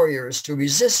of warriors to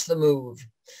resist the move.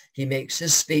 He makes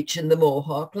his speech in the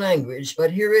Mohawk language,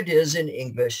 but here it is in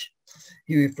English.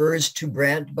 He refers to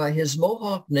Brant by his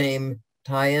Mohawk name,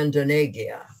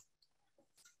 Tyendinaga.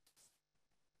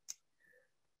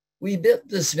 We built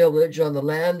this village on the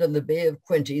land on the Bay of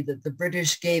Quinte that the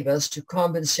British gave us to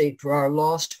compensate for our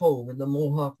lost home in the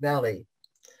Mohawk Valley,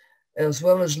 as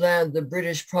well as land the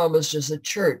British promised us a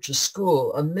church, a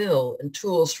school, a mill, and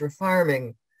tools for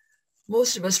farming.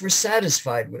 Most of us were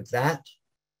satisfied with that,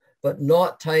 but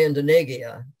not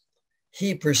Tyendinaga.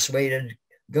 He persuaded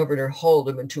Governor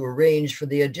Haldeman to arrange for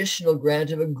the additional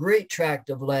grant of a great tract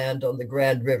of land on the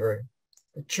Grand River,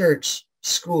 a church,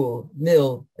 school,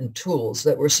 mill, and tools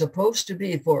that were supposed to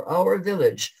be for our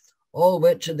village all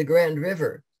went to the Grand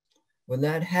River. When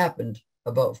that happened,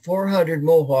 about 400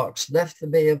 Mohawks left the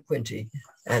Bay of Quinte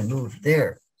and moved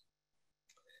there.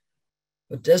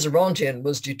 But Deserontian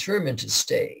was determined to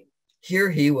stay.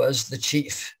 Here he was the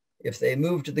chief. If they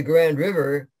moved to the Grand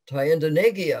River,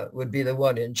 Tyendinaga would be the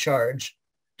one in charge.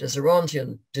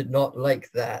 Deserontian did not like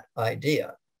that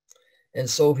idea. And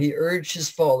so he urged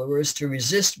his followers to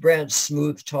resist Brant's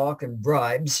smooth talk and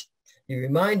bribes. He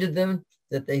reminded them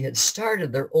that they had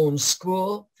started their own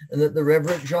school and that the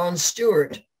Reverend John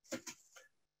Stewart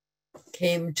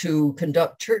came to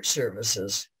conduct church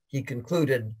services. He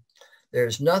concluded,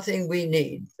 "There's nothing we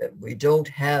need that we don't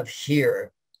have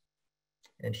here."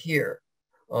 And here,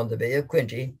 on the Bay of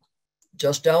Quinte,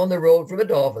 just down the road from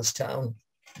Adolphustown,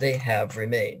 they have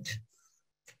remained.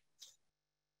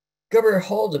 Governor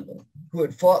Haldeman, who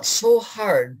had fought so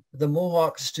hard for the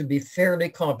Mohawks to be fairly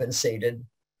compensated,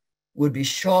 would be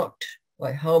shocked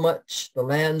by how much the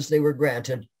lands they were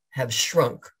granted have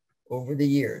shrunk over the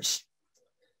years.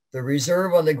 The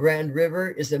reserve on the Grand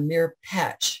River is a mere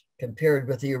patch compared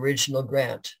with the original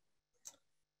grant.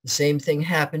 The same thing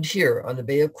happened here on the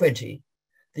Bay of Quinte.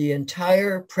 The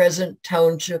entire present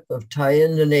township of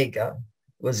Tyendinaga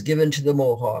was given to the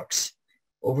Mohawks,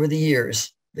 Over the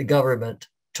years, the government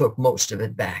took most of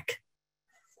it back.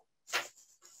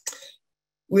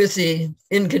 With the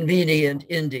inconvenient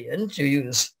Indian, to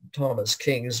use Thomas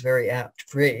King's very apt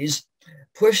phrase,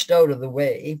 pushed out of the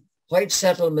way, white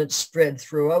settlements spread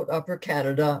throughout Upper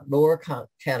Canada, Lower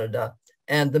Canada,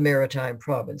 and the Maritime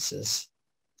provinces.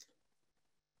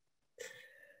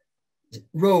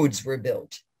 Roads were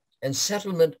built, and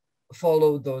settlement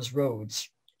followed those roads.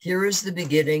 Here is the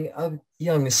beginning of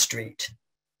Yonge Street.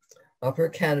 Upper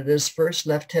Canada's first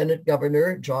Lieutenant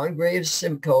Governor, John Graves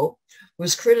Simcoe,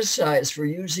 was criticized for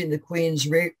using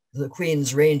the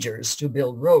Queen's Rangers to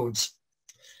build roads.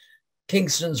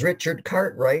 Kingston's Richard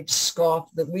Cartwright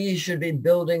scoffed that we should be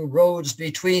building roads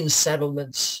between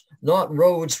settlements, not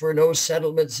roads where no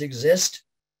settlements exist.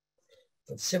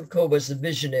 But Simcoe was a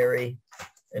visionary,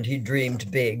 and he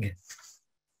dreamed big.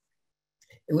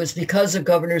 It was because of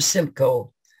Governor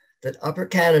Simcoe that Upper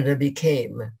Canada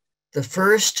became the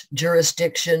first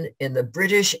jurisdiction in the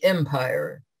British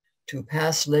Empire to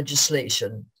pass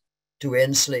legislation to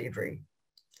end slavery.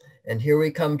 And here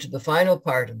we come to the final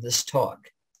part of this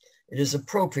talk. It is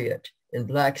appropriate in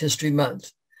Black History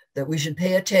Month that we should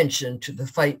pay attention to the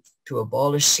fight to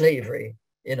abolish slavery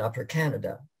in Upper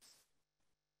Canada.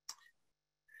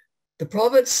 The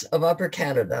province of Upper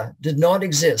Canada did not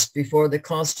exist before the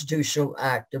Constitutional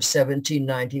Act of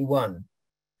 1791.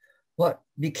 What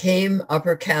became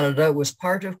Upper Canada was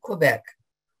part of Quebec,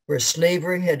 where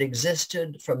slavery had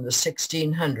existed from the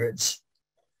 1600s.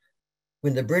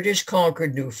 When the British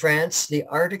conquered New France, the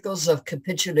Articles of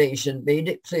Capitulation made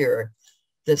it clear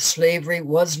that slavery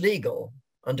was legal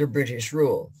under British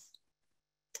rule.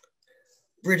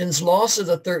 Britain's loss of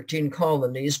the 13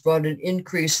 colonies brought an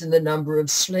increase in the number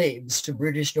of slaves to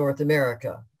British North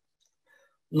America.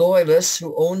 Loyalists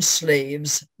who owned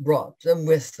slaves brought them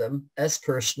with them as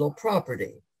personal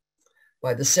property.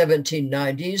 By the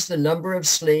 1790s, the number of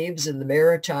slaves in the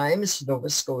Maritimes, Nova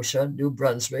Scotia, New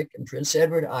Brunswick, and Prince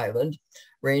Edward Island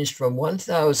ranged from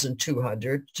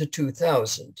 1,200 to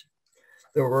 2,000.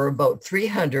 There were about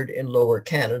 300 in Lower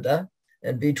Canada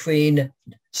and between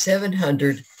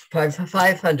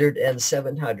 500 and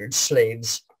 700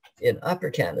 slaves in Upper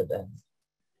Canada.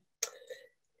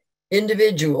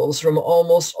 Individuals from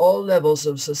almost all levels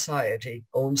of society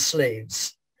owned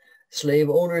slaves. Slave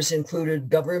owners included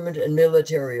government and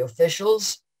military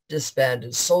officials,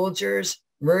 disbanded soldiers,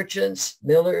 merchants,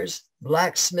 millers,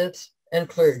 blacksmiths, and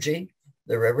clergy.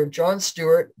 The Reverend John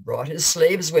Stewart brought his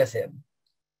slaves with him.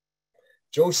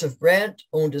 Joseph Brant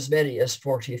owned as many as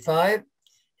 45.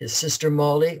 His sister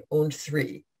Molly owned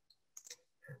 3.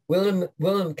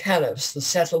 William Caniff's The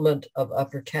Settlement of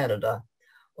Upper Canada,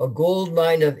 a gold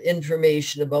mine of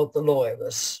information about the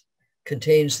Loyalists,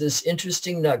 contains this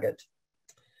interesting nugget.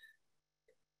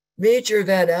 Major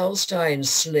Van Alstyne's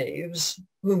slaves,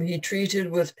 whom he treated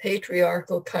with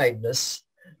patriarchal kindness,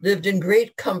 lived in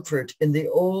great comfort in the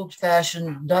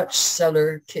old-fashioned Dutch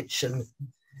cellar kitchen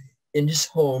in his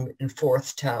home in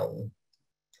Forth Town.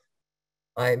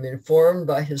 I am informed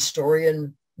by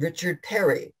historian Richard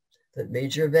Perry that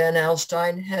Major Van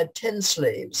Alstyne had 10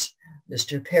 slaves.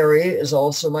 Mr. Perry is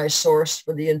also my source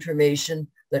for the information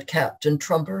that Captain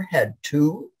Trumper had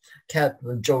 2,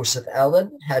 Captain Joseph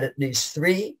Allen had at least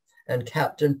 3, and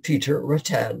Captain Peter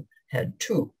Rattan had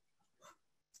 2.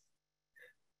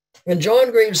 When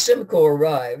John Graves Simcoe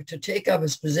arrived to take up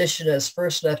his position as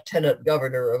First Lieutenant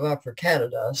Governor of Upper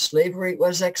Canada, slavery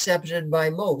was accepted by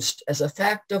most as a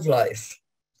fact of life,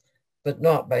 but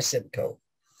not by Simcoe.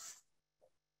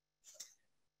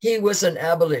 He was an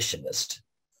abolitionist.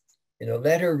 In a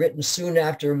letter written soon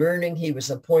after learning he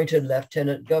was appointed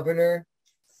Lieutenant Governor,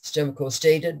 Simcoe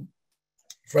stated,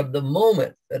 "From the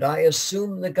moment that I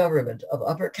assumed the government of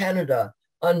Upper Canada,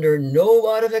 under no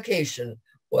modification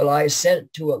will I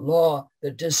assent to a law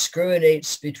that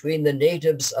discriminates between the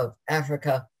natives of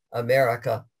Africa,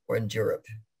 America, or Europe."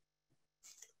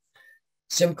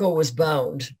 Simcoe was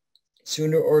bound,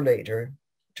 sooner or later,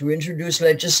 to introduce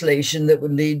legislation that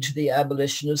would lead to the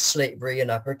abolition of slavery in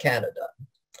Upper Canada.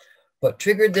 What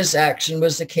triggered this action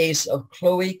was the case of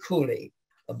Chloe Cooley,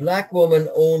 a Black woman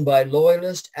owned by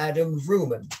loyalist Adam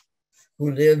Vrooman,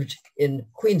 who lived in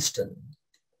Queenston.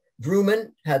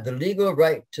 Vrooman had the legal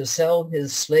right to sell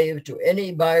his slave to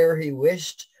any buyer he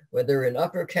wished, whether in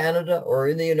Upper Canada or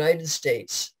in the United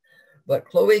States. But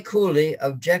Chloe Cooley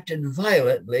objected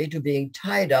violently to being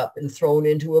tied up and thrown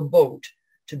into a boat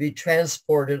to be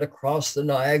transported across the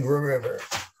Niagara River.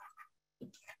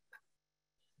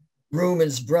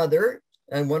 Vrooman's brother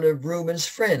and one of Vrooman's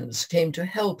friends came to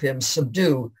help him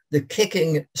subdue the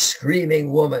kicking,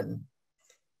 screaming woman.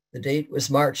 The date was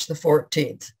March the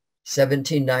 14th,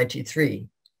 1793.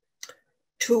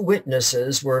 Two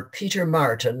witnesses were Peter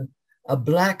Martin, a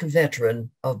black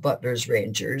veteran of Butler's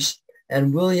Rangers,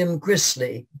 and William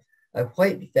Grisley, a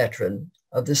white veteran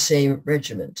of the same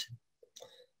regiment.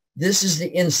 This is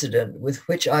the incident with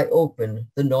which I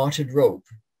open The Knotted Rope,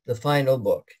 the final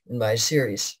book in my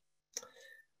series.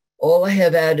 All I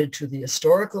have added to the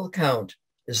historical account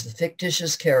is the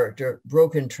fictitious character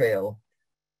Broken Trail.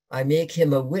 I make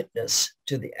him a witness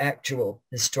to the actual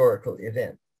historical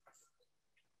event.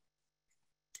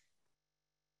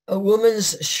 A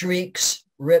woman's shrieks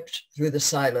ripped through the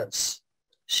silence.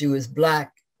 She was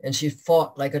black and she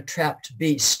fought like a trapped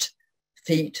beast.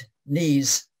 Feet,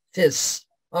 knees, fists,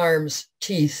 arms,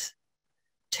 teeth,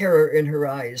 terror in her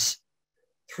eyes.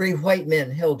 3 white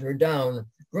men held her down,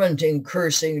 grunting,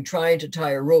 cursing, trying to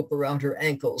tie a rope around her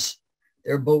ankles.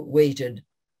 Their boat waited,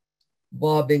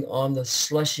 bobbing on the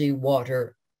slushy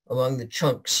water among the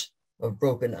chunks of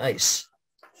broken ice.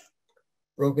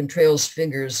 Broken Trail's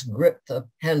fingers gripped the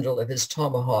handle of his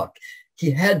tomahawk.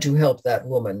 He had to help that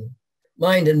woman.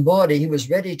 Mind and body, he was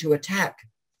ready to attack.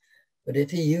 But if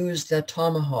he used that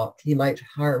tomahawk, he might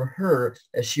harm her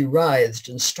as she writhed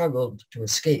and struggled to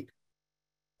escape.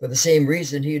 For the same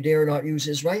reason, he dare not use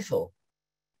his rifle.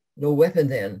 No weapon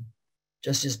then,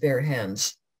 just his bare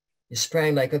hands. He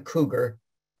sprang like a cougar,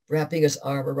 wrapping his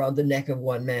arm around the neck of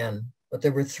one man. But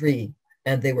there were 3,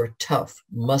 and they were tough,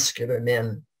 muscular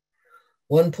men.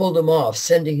 One pulled him off,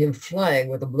 sending him flying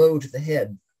with a blow to the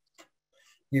head.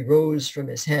 He rose from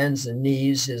his hands and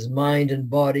knees, his mind and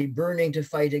body burning to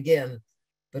fight again,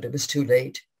 but it was too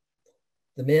late.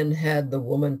 The men had the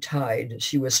woman tied.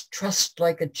 She was trussed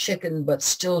like a chicken, but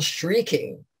still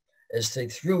shrieking as they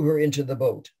threw her into the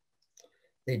boat.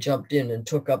 They jumped in and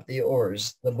took up the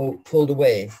oars. The boat pulled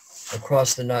away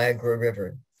across the Niagara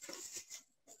River.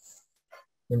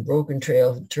 When Broken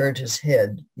Trail turned his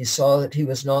head, he saw that he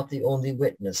was not the only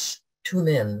witness. 2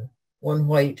 men, one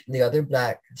white and the other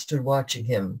black, stood watching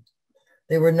him.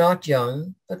 They were not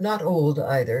young, but not old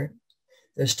either.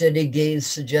 Their steady gaze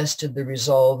suggested the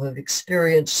resolve of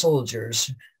experienced soldiers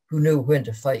who knew when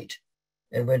to fight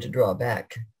and when to draw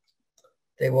back.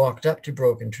 They walked up to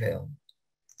Broken Trail.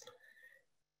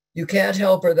 "You can't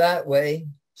help her that way,"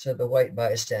 said the white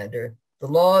bystander. "The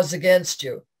law is against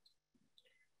you."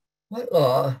 "What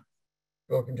law?"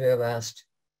 Broken Trail asked.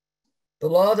 "The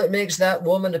law that makes that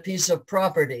woman a piece of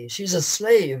property. She's a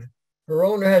slave. Her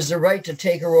owner has the right to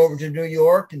take her over to New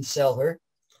York and sell her.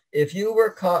 If you were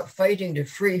caught fighting to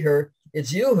free her,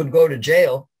 it's you who'd go to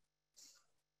jail."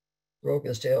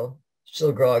 Broken Trail,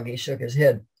 still groggy, shook his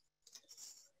head.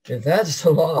 "If that's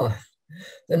the law,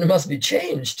 then it must be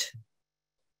changed."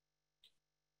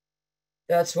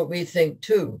 "That's what we think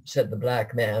too," said the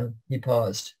black man. He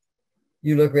paused.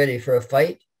 "You look ready for a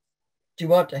fight? Do you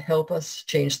want to help us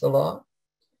change the law?"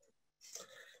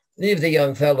 "Leave the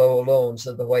young fellow alone,"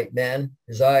 said the white man.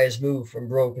 His eyes moved from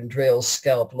Broken Trail's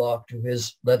scalp lock to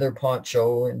his leather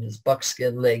poncho and his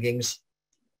buckskin leggings.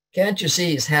 "Can't you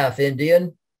see he's half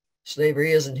Indian?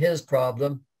 Slavery isn't his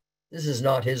problem. This is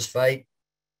not his fight."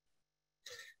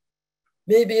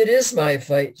 "Maybe it is my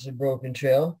fight," said Broken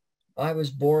Trail. "I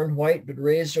was born white but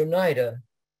raised Oneida.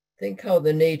 Think how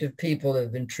the native people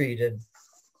have been treated.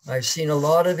 I've seen a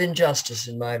lot of injustice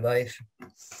in my life."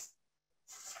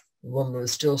 The woman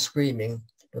was still screaming,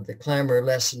 but the clamor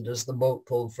lessened as the boat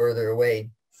pulled further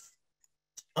away.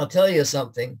 "I'll tell you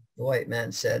something," the white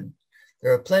man said.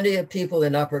 "There are plenty of people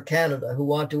in Upper Canada who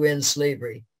want to end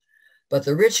slavery, but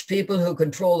the rich people who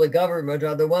control the government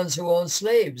are the ones who own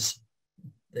slaves.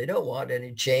 They don't want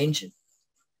any change."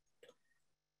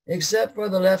 "Except for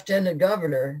the lieutenant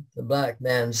governor," the black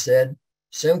man said.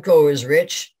 "Simcoe is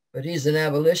rich, but he's an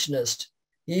abolitionist.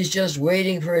 He's just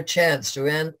waiting for a chance to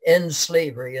end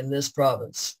slavery in this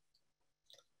province."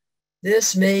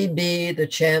 "This may be the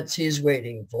chance he's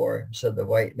waiting for," said the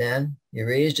white man. He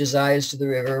raised his eyes to the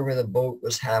river where the boat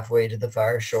was halfway to the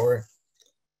far shore.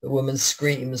 The woman's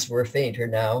screams were fainter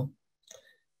now.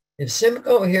 "If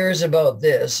Simcoe hears about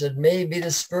this, it may be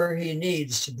the spur he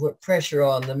needs to put pressure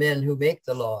on the men who make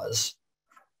the laws."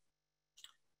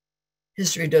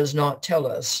 History does not tell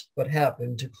us what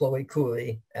happened to Chloe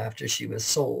Cooley after she was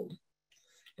sold.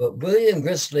 But William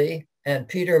Grisley and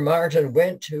Peter Martin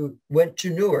went to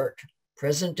Newark,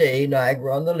 present-day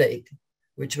Niagara-on-the-Lake,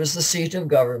 which was the seat of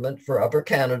government for Upper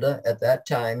Canada at that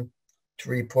time, to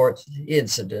report the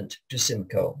incident to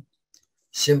Simcoe.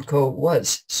 Simcoe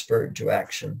was spurred to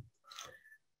action.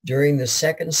 During the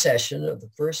second session of the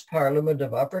first Parliament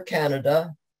of Upper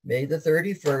Canada, May the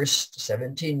 31st,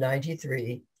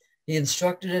 1793, he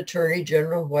instructed Attorney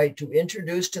General White to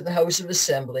introduce to the House of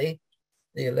Assembly,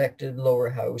 the elected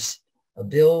lower house, a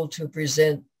bill to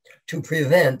prevent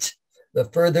the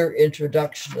further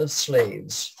introduction of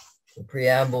slaves. The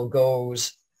preamble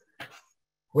goes,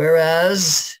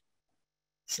 whereas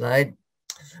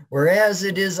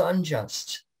it is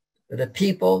unjust that a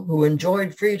people who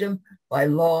enjoyed freedom by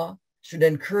law should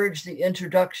encourage the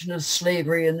introduction of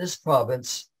slavery in this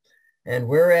province, and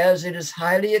whereas it is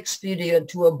highly expedient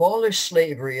to abolish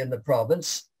slavery in the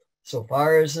province, so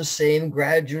far as the same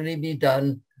gradually be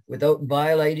done without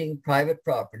violating private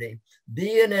property,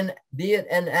 be it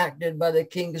enacted by the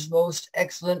King's most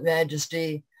excellent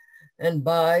majesty, and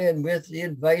by and with the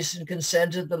advice and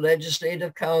consent of the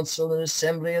Legislative Council and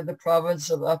Assembly of the Province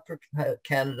of Upper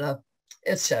Canada,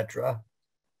 etc.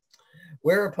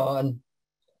 Whereupon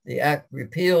the act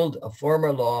repealed a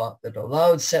former law that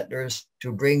allowed settlers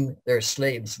to bring their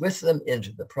slaves with them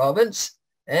into the province,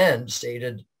 and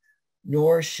stated,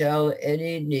 nor shall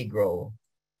any Negro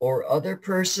or other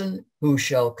person who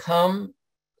shall come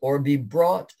or be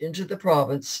brought into the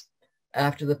province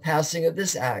after the passing of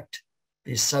this act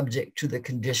be subject to the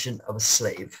condition of a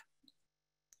slave.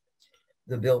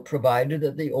 The bill provided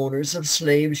that the owners of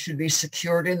slaves should be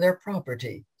secured in their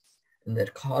property, and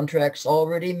that contracts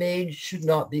already made should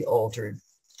not be altered.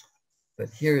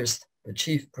 But here's the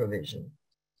chief provision.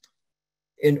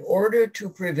 In order to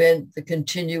prevent the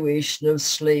continuation of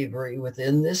slavery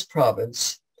within this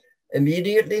province,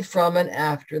 immediately from and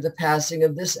after the passing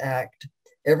of this act,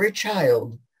 every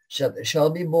child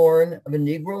shall be born of a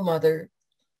Negro mother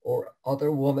or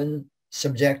other woman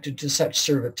subjected to such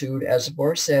servitude as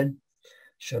aforesaid,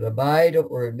 should abide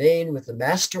or remain with the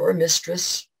master or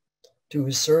mistress, to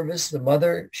whose service the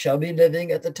mother shall be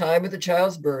living at the time of the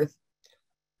child's birth,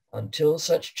 until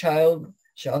such child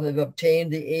shall have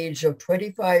obtained the age of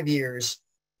 25 years,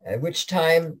 at which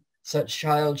time such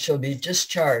child shall be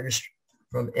discharged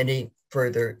from any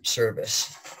further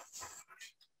service.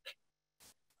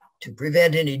 To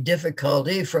prevent any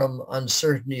difficulty from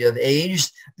uncertainty of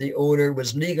age, the owner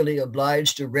was legally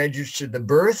obliged to register the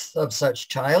birth of such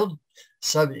child,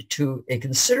 subject to a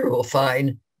considerable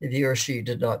fine if he or she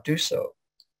did not do so.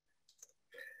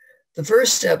 The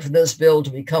first step for this bill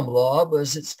to become law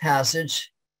was its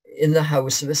passage in the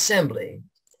House of Assembly.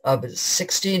 Of its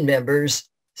 16 members,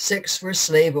 6 were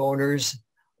slave owners.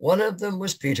 One of them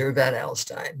was Peter Van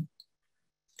Alstyne.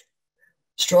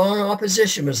 Strong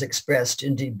opposition was expressed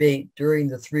in debate during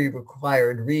the 3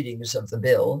 required readings of the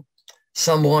bill.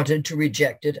 Some wanted to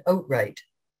reject it outright.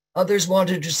 Others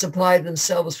wanted to supply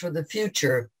themselves for the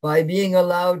future by being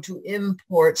allowed to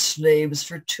import slaves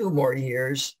for 2 more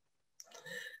years.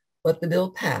 But the bill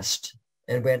passed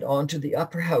and went on to the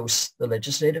upper house, the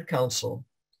Legislative Council,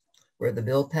 where the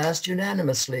bill passed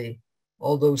unanimously,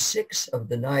 although 6 of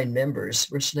the 9 members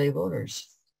were slave owners.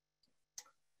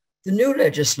 The new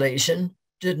legislation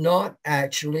did not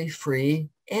actually free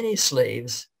any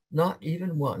slaves, not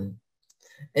even one.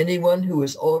 Anyone who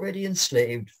was already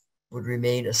enslaved would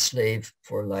remain a slave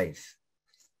for life.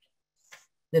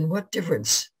 Then what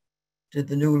difference did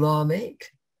the new law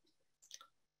make?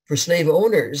 For slave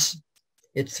owners,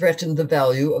 it threatened the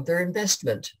value of their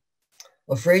investment.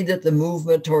 Afraid that the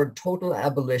movement toward total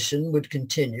abolition would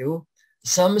continue,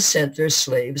 some sent their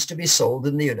slaves to be sold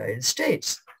in the United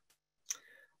States.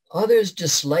 Others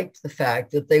disliked the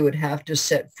fact that they would have to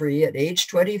set free at age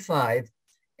 25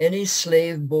 any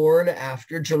slave born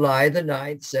after July the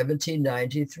 9th,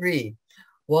 1793.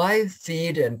 Why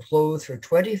feed and clothe for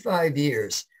 25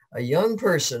 years a young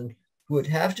person who would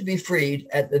have to be freed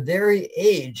at the very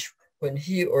age when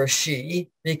he or she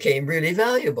became really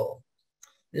valuable?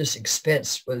 This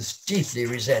expense was deeply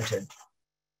resented.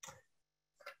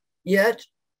 Yet,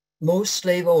 most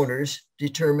slave owners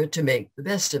determined to make the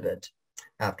best of it.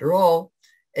 After all,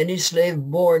 any slave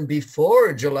born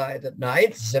before July the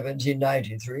 9th,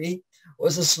 1793,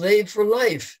 was a slave for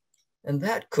life, and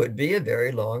that could be a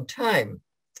very long time.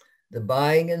 The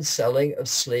buying and selling of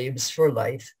slaves for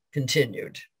life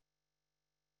continued.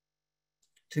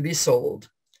 To be sold,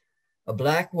 a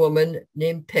black woman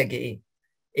named Peggy,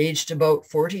 aged about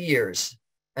 40 years,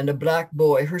 and a black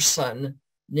boy, her son,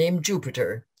 named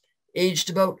Jupiter, aged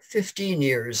about 15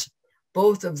 years,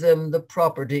 both of them the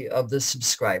property of the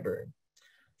subscriber.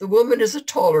 The woman is a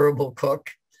tolerable cook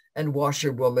and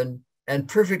washerwoman and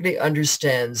perfectly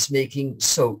understands making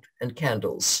soap and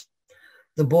candles.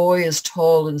 The boy is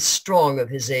tall and strong of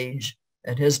his age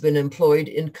and has been employed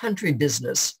in country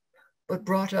business, but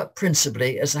brought up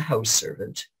principally as a house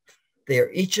servant. They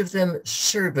are each of them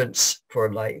servants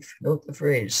for life. Note the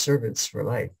phrase, servants for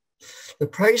life. The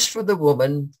price for the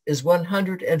woman is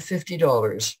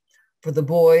 $150. For the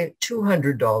boy,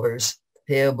 $200,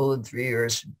 payable in 3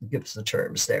 years. Gives the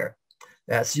terms there.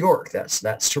 That's York.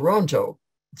 That's Toronto.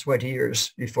 20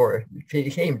 years before it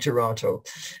became Toronto.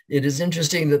 It is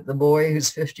interesting that the boy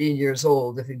who's 15 years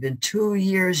old, if he'd been 2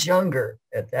 years younger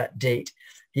at that date,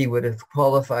 he would have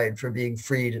qualified for being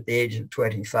freed at the age of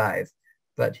 25.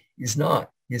 But he's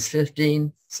not. He's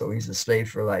 15, so he's a slave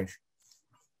for life.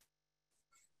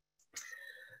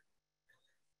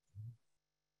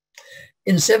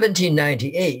 In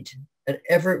 1798, an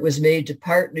effort was made to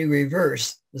partly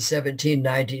reverse the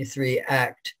 1793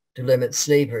 Act to limit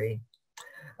slavery.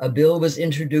 A bill was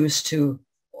introduced to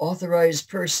authorize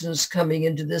persons coming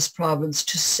into this province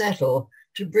to settle,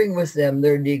 to bring with them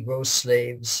their Negro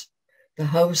slaves. The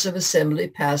House of Assembly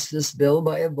passed this bill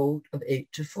by a vote of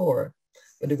 8-4,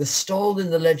 but it was stalled in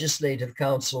the Legislative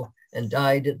Council and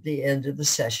died at the end of the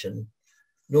session.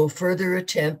 No further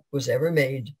attempt was ever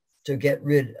made to get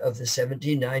rid of the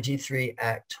 1793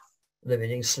 Act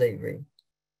limiting slavery.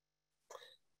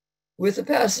 With the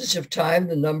passage of time,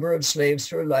 the number of slaves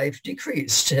for life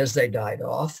decreased as they died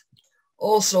off.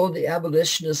 Also, the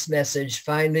abolitionist message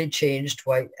finally changed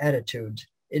white attitude.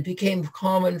 It became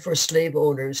common for slave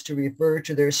owners to refer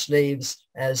to their slaves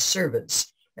as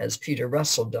servants, as Peter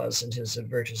Russell does in his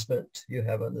advertisement you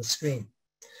have on the screen,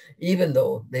 even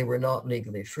though they were not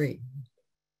legally free.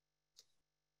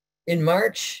 In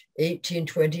March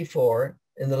 1824,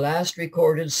 in the last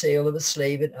recorded sale of a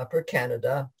slave in Upper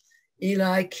Canada,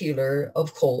 Eli Keeler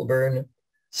of Colborne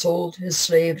sold his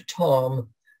slave Tom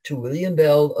to William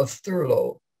Bell of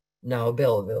Thurlow, now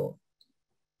Belleville.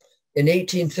 In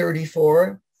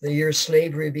 1834, the year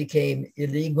slavery became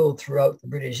illegal throughout the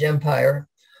British Empire,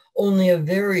 only a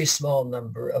very small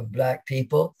number of Black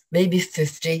people, maybe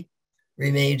 50,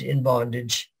 remained in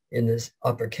bondage in this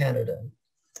Upper Canada.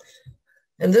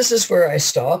 And this is where I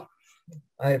stop.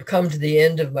 I have come to the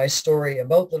end of my story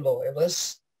about the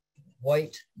Loyalists,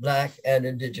 white, Black, and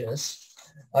Indigenous.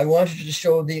 I wanted to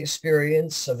show the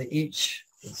experience of each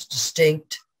that's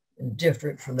distinct and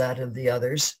different from that of the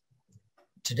others.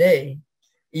 Today,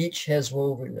 each has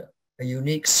woven a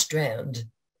unique strand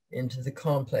into the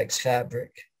complex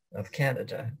fabric of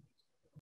Canada.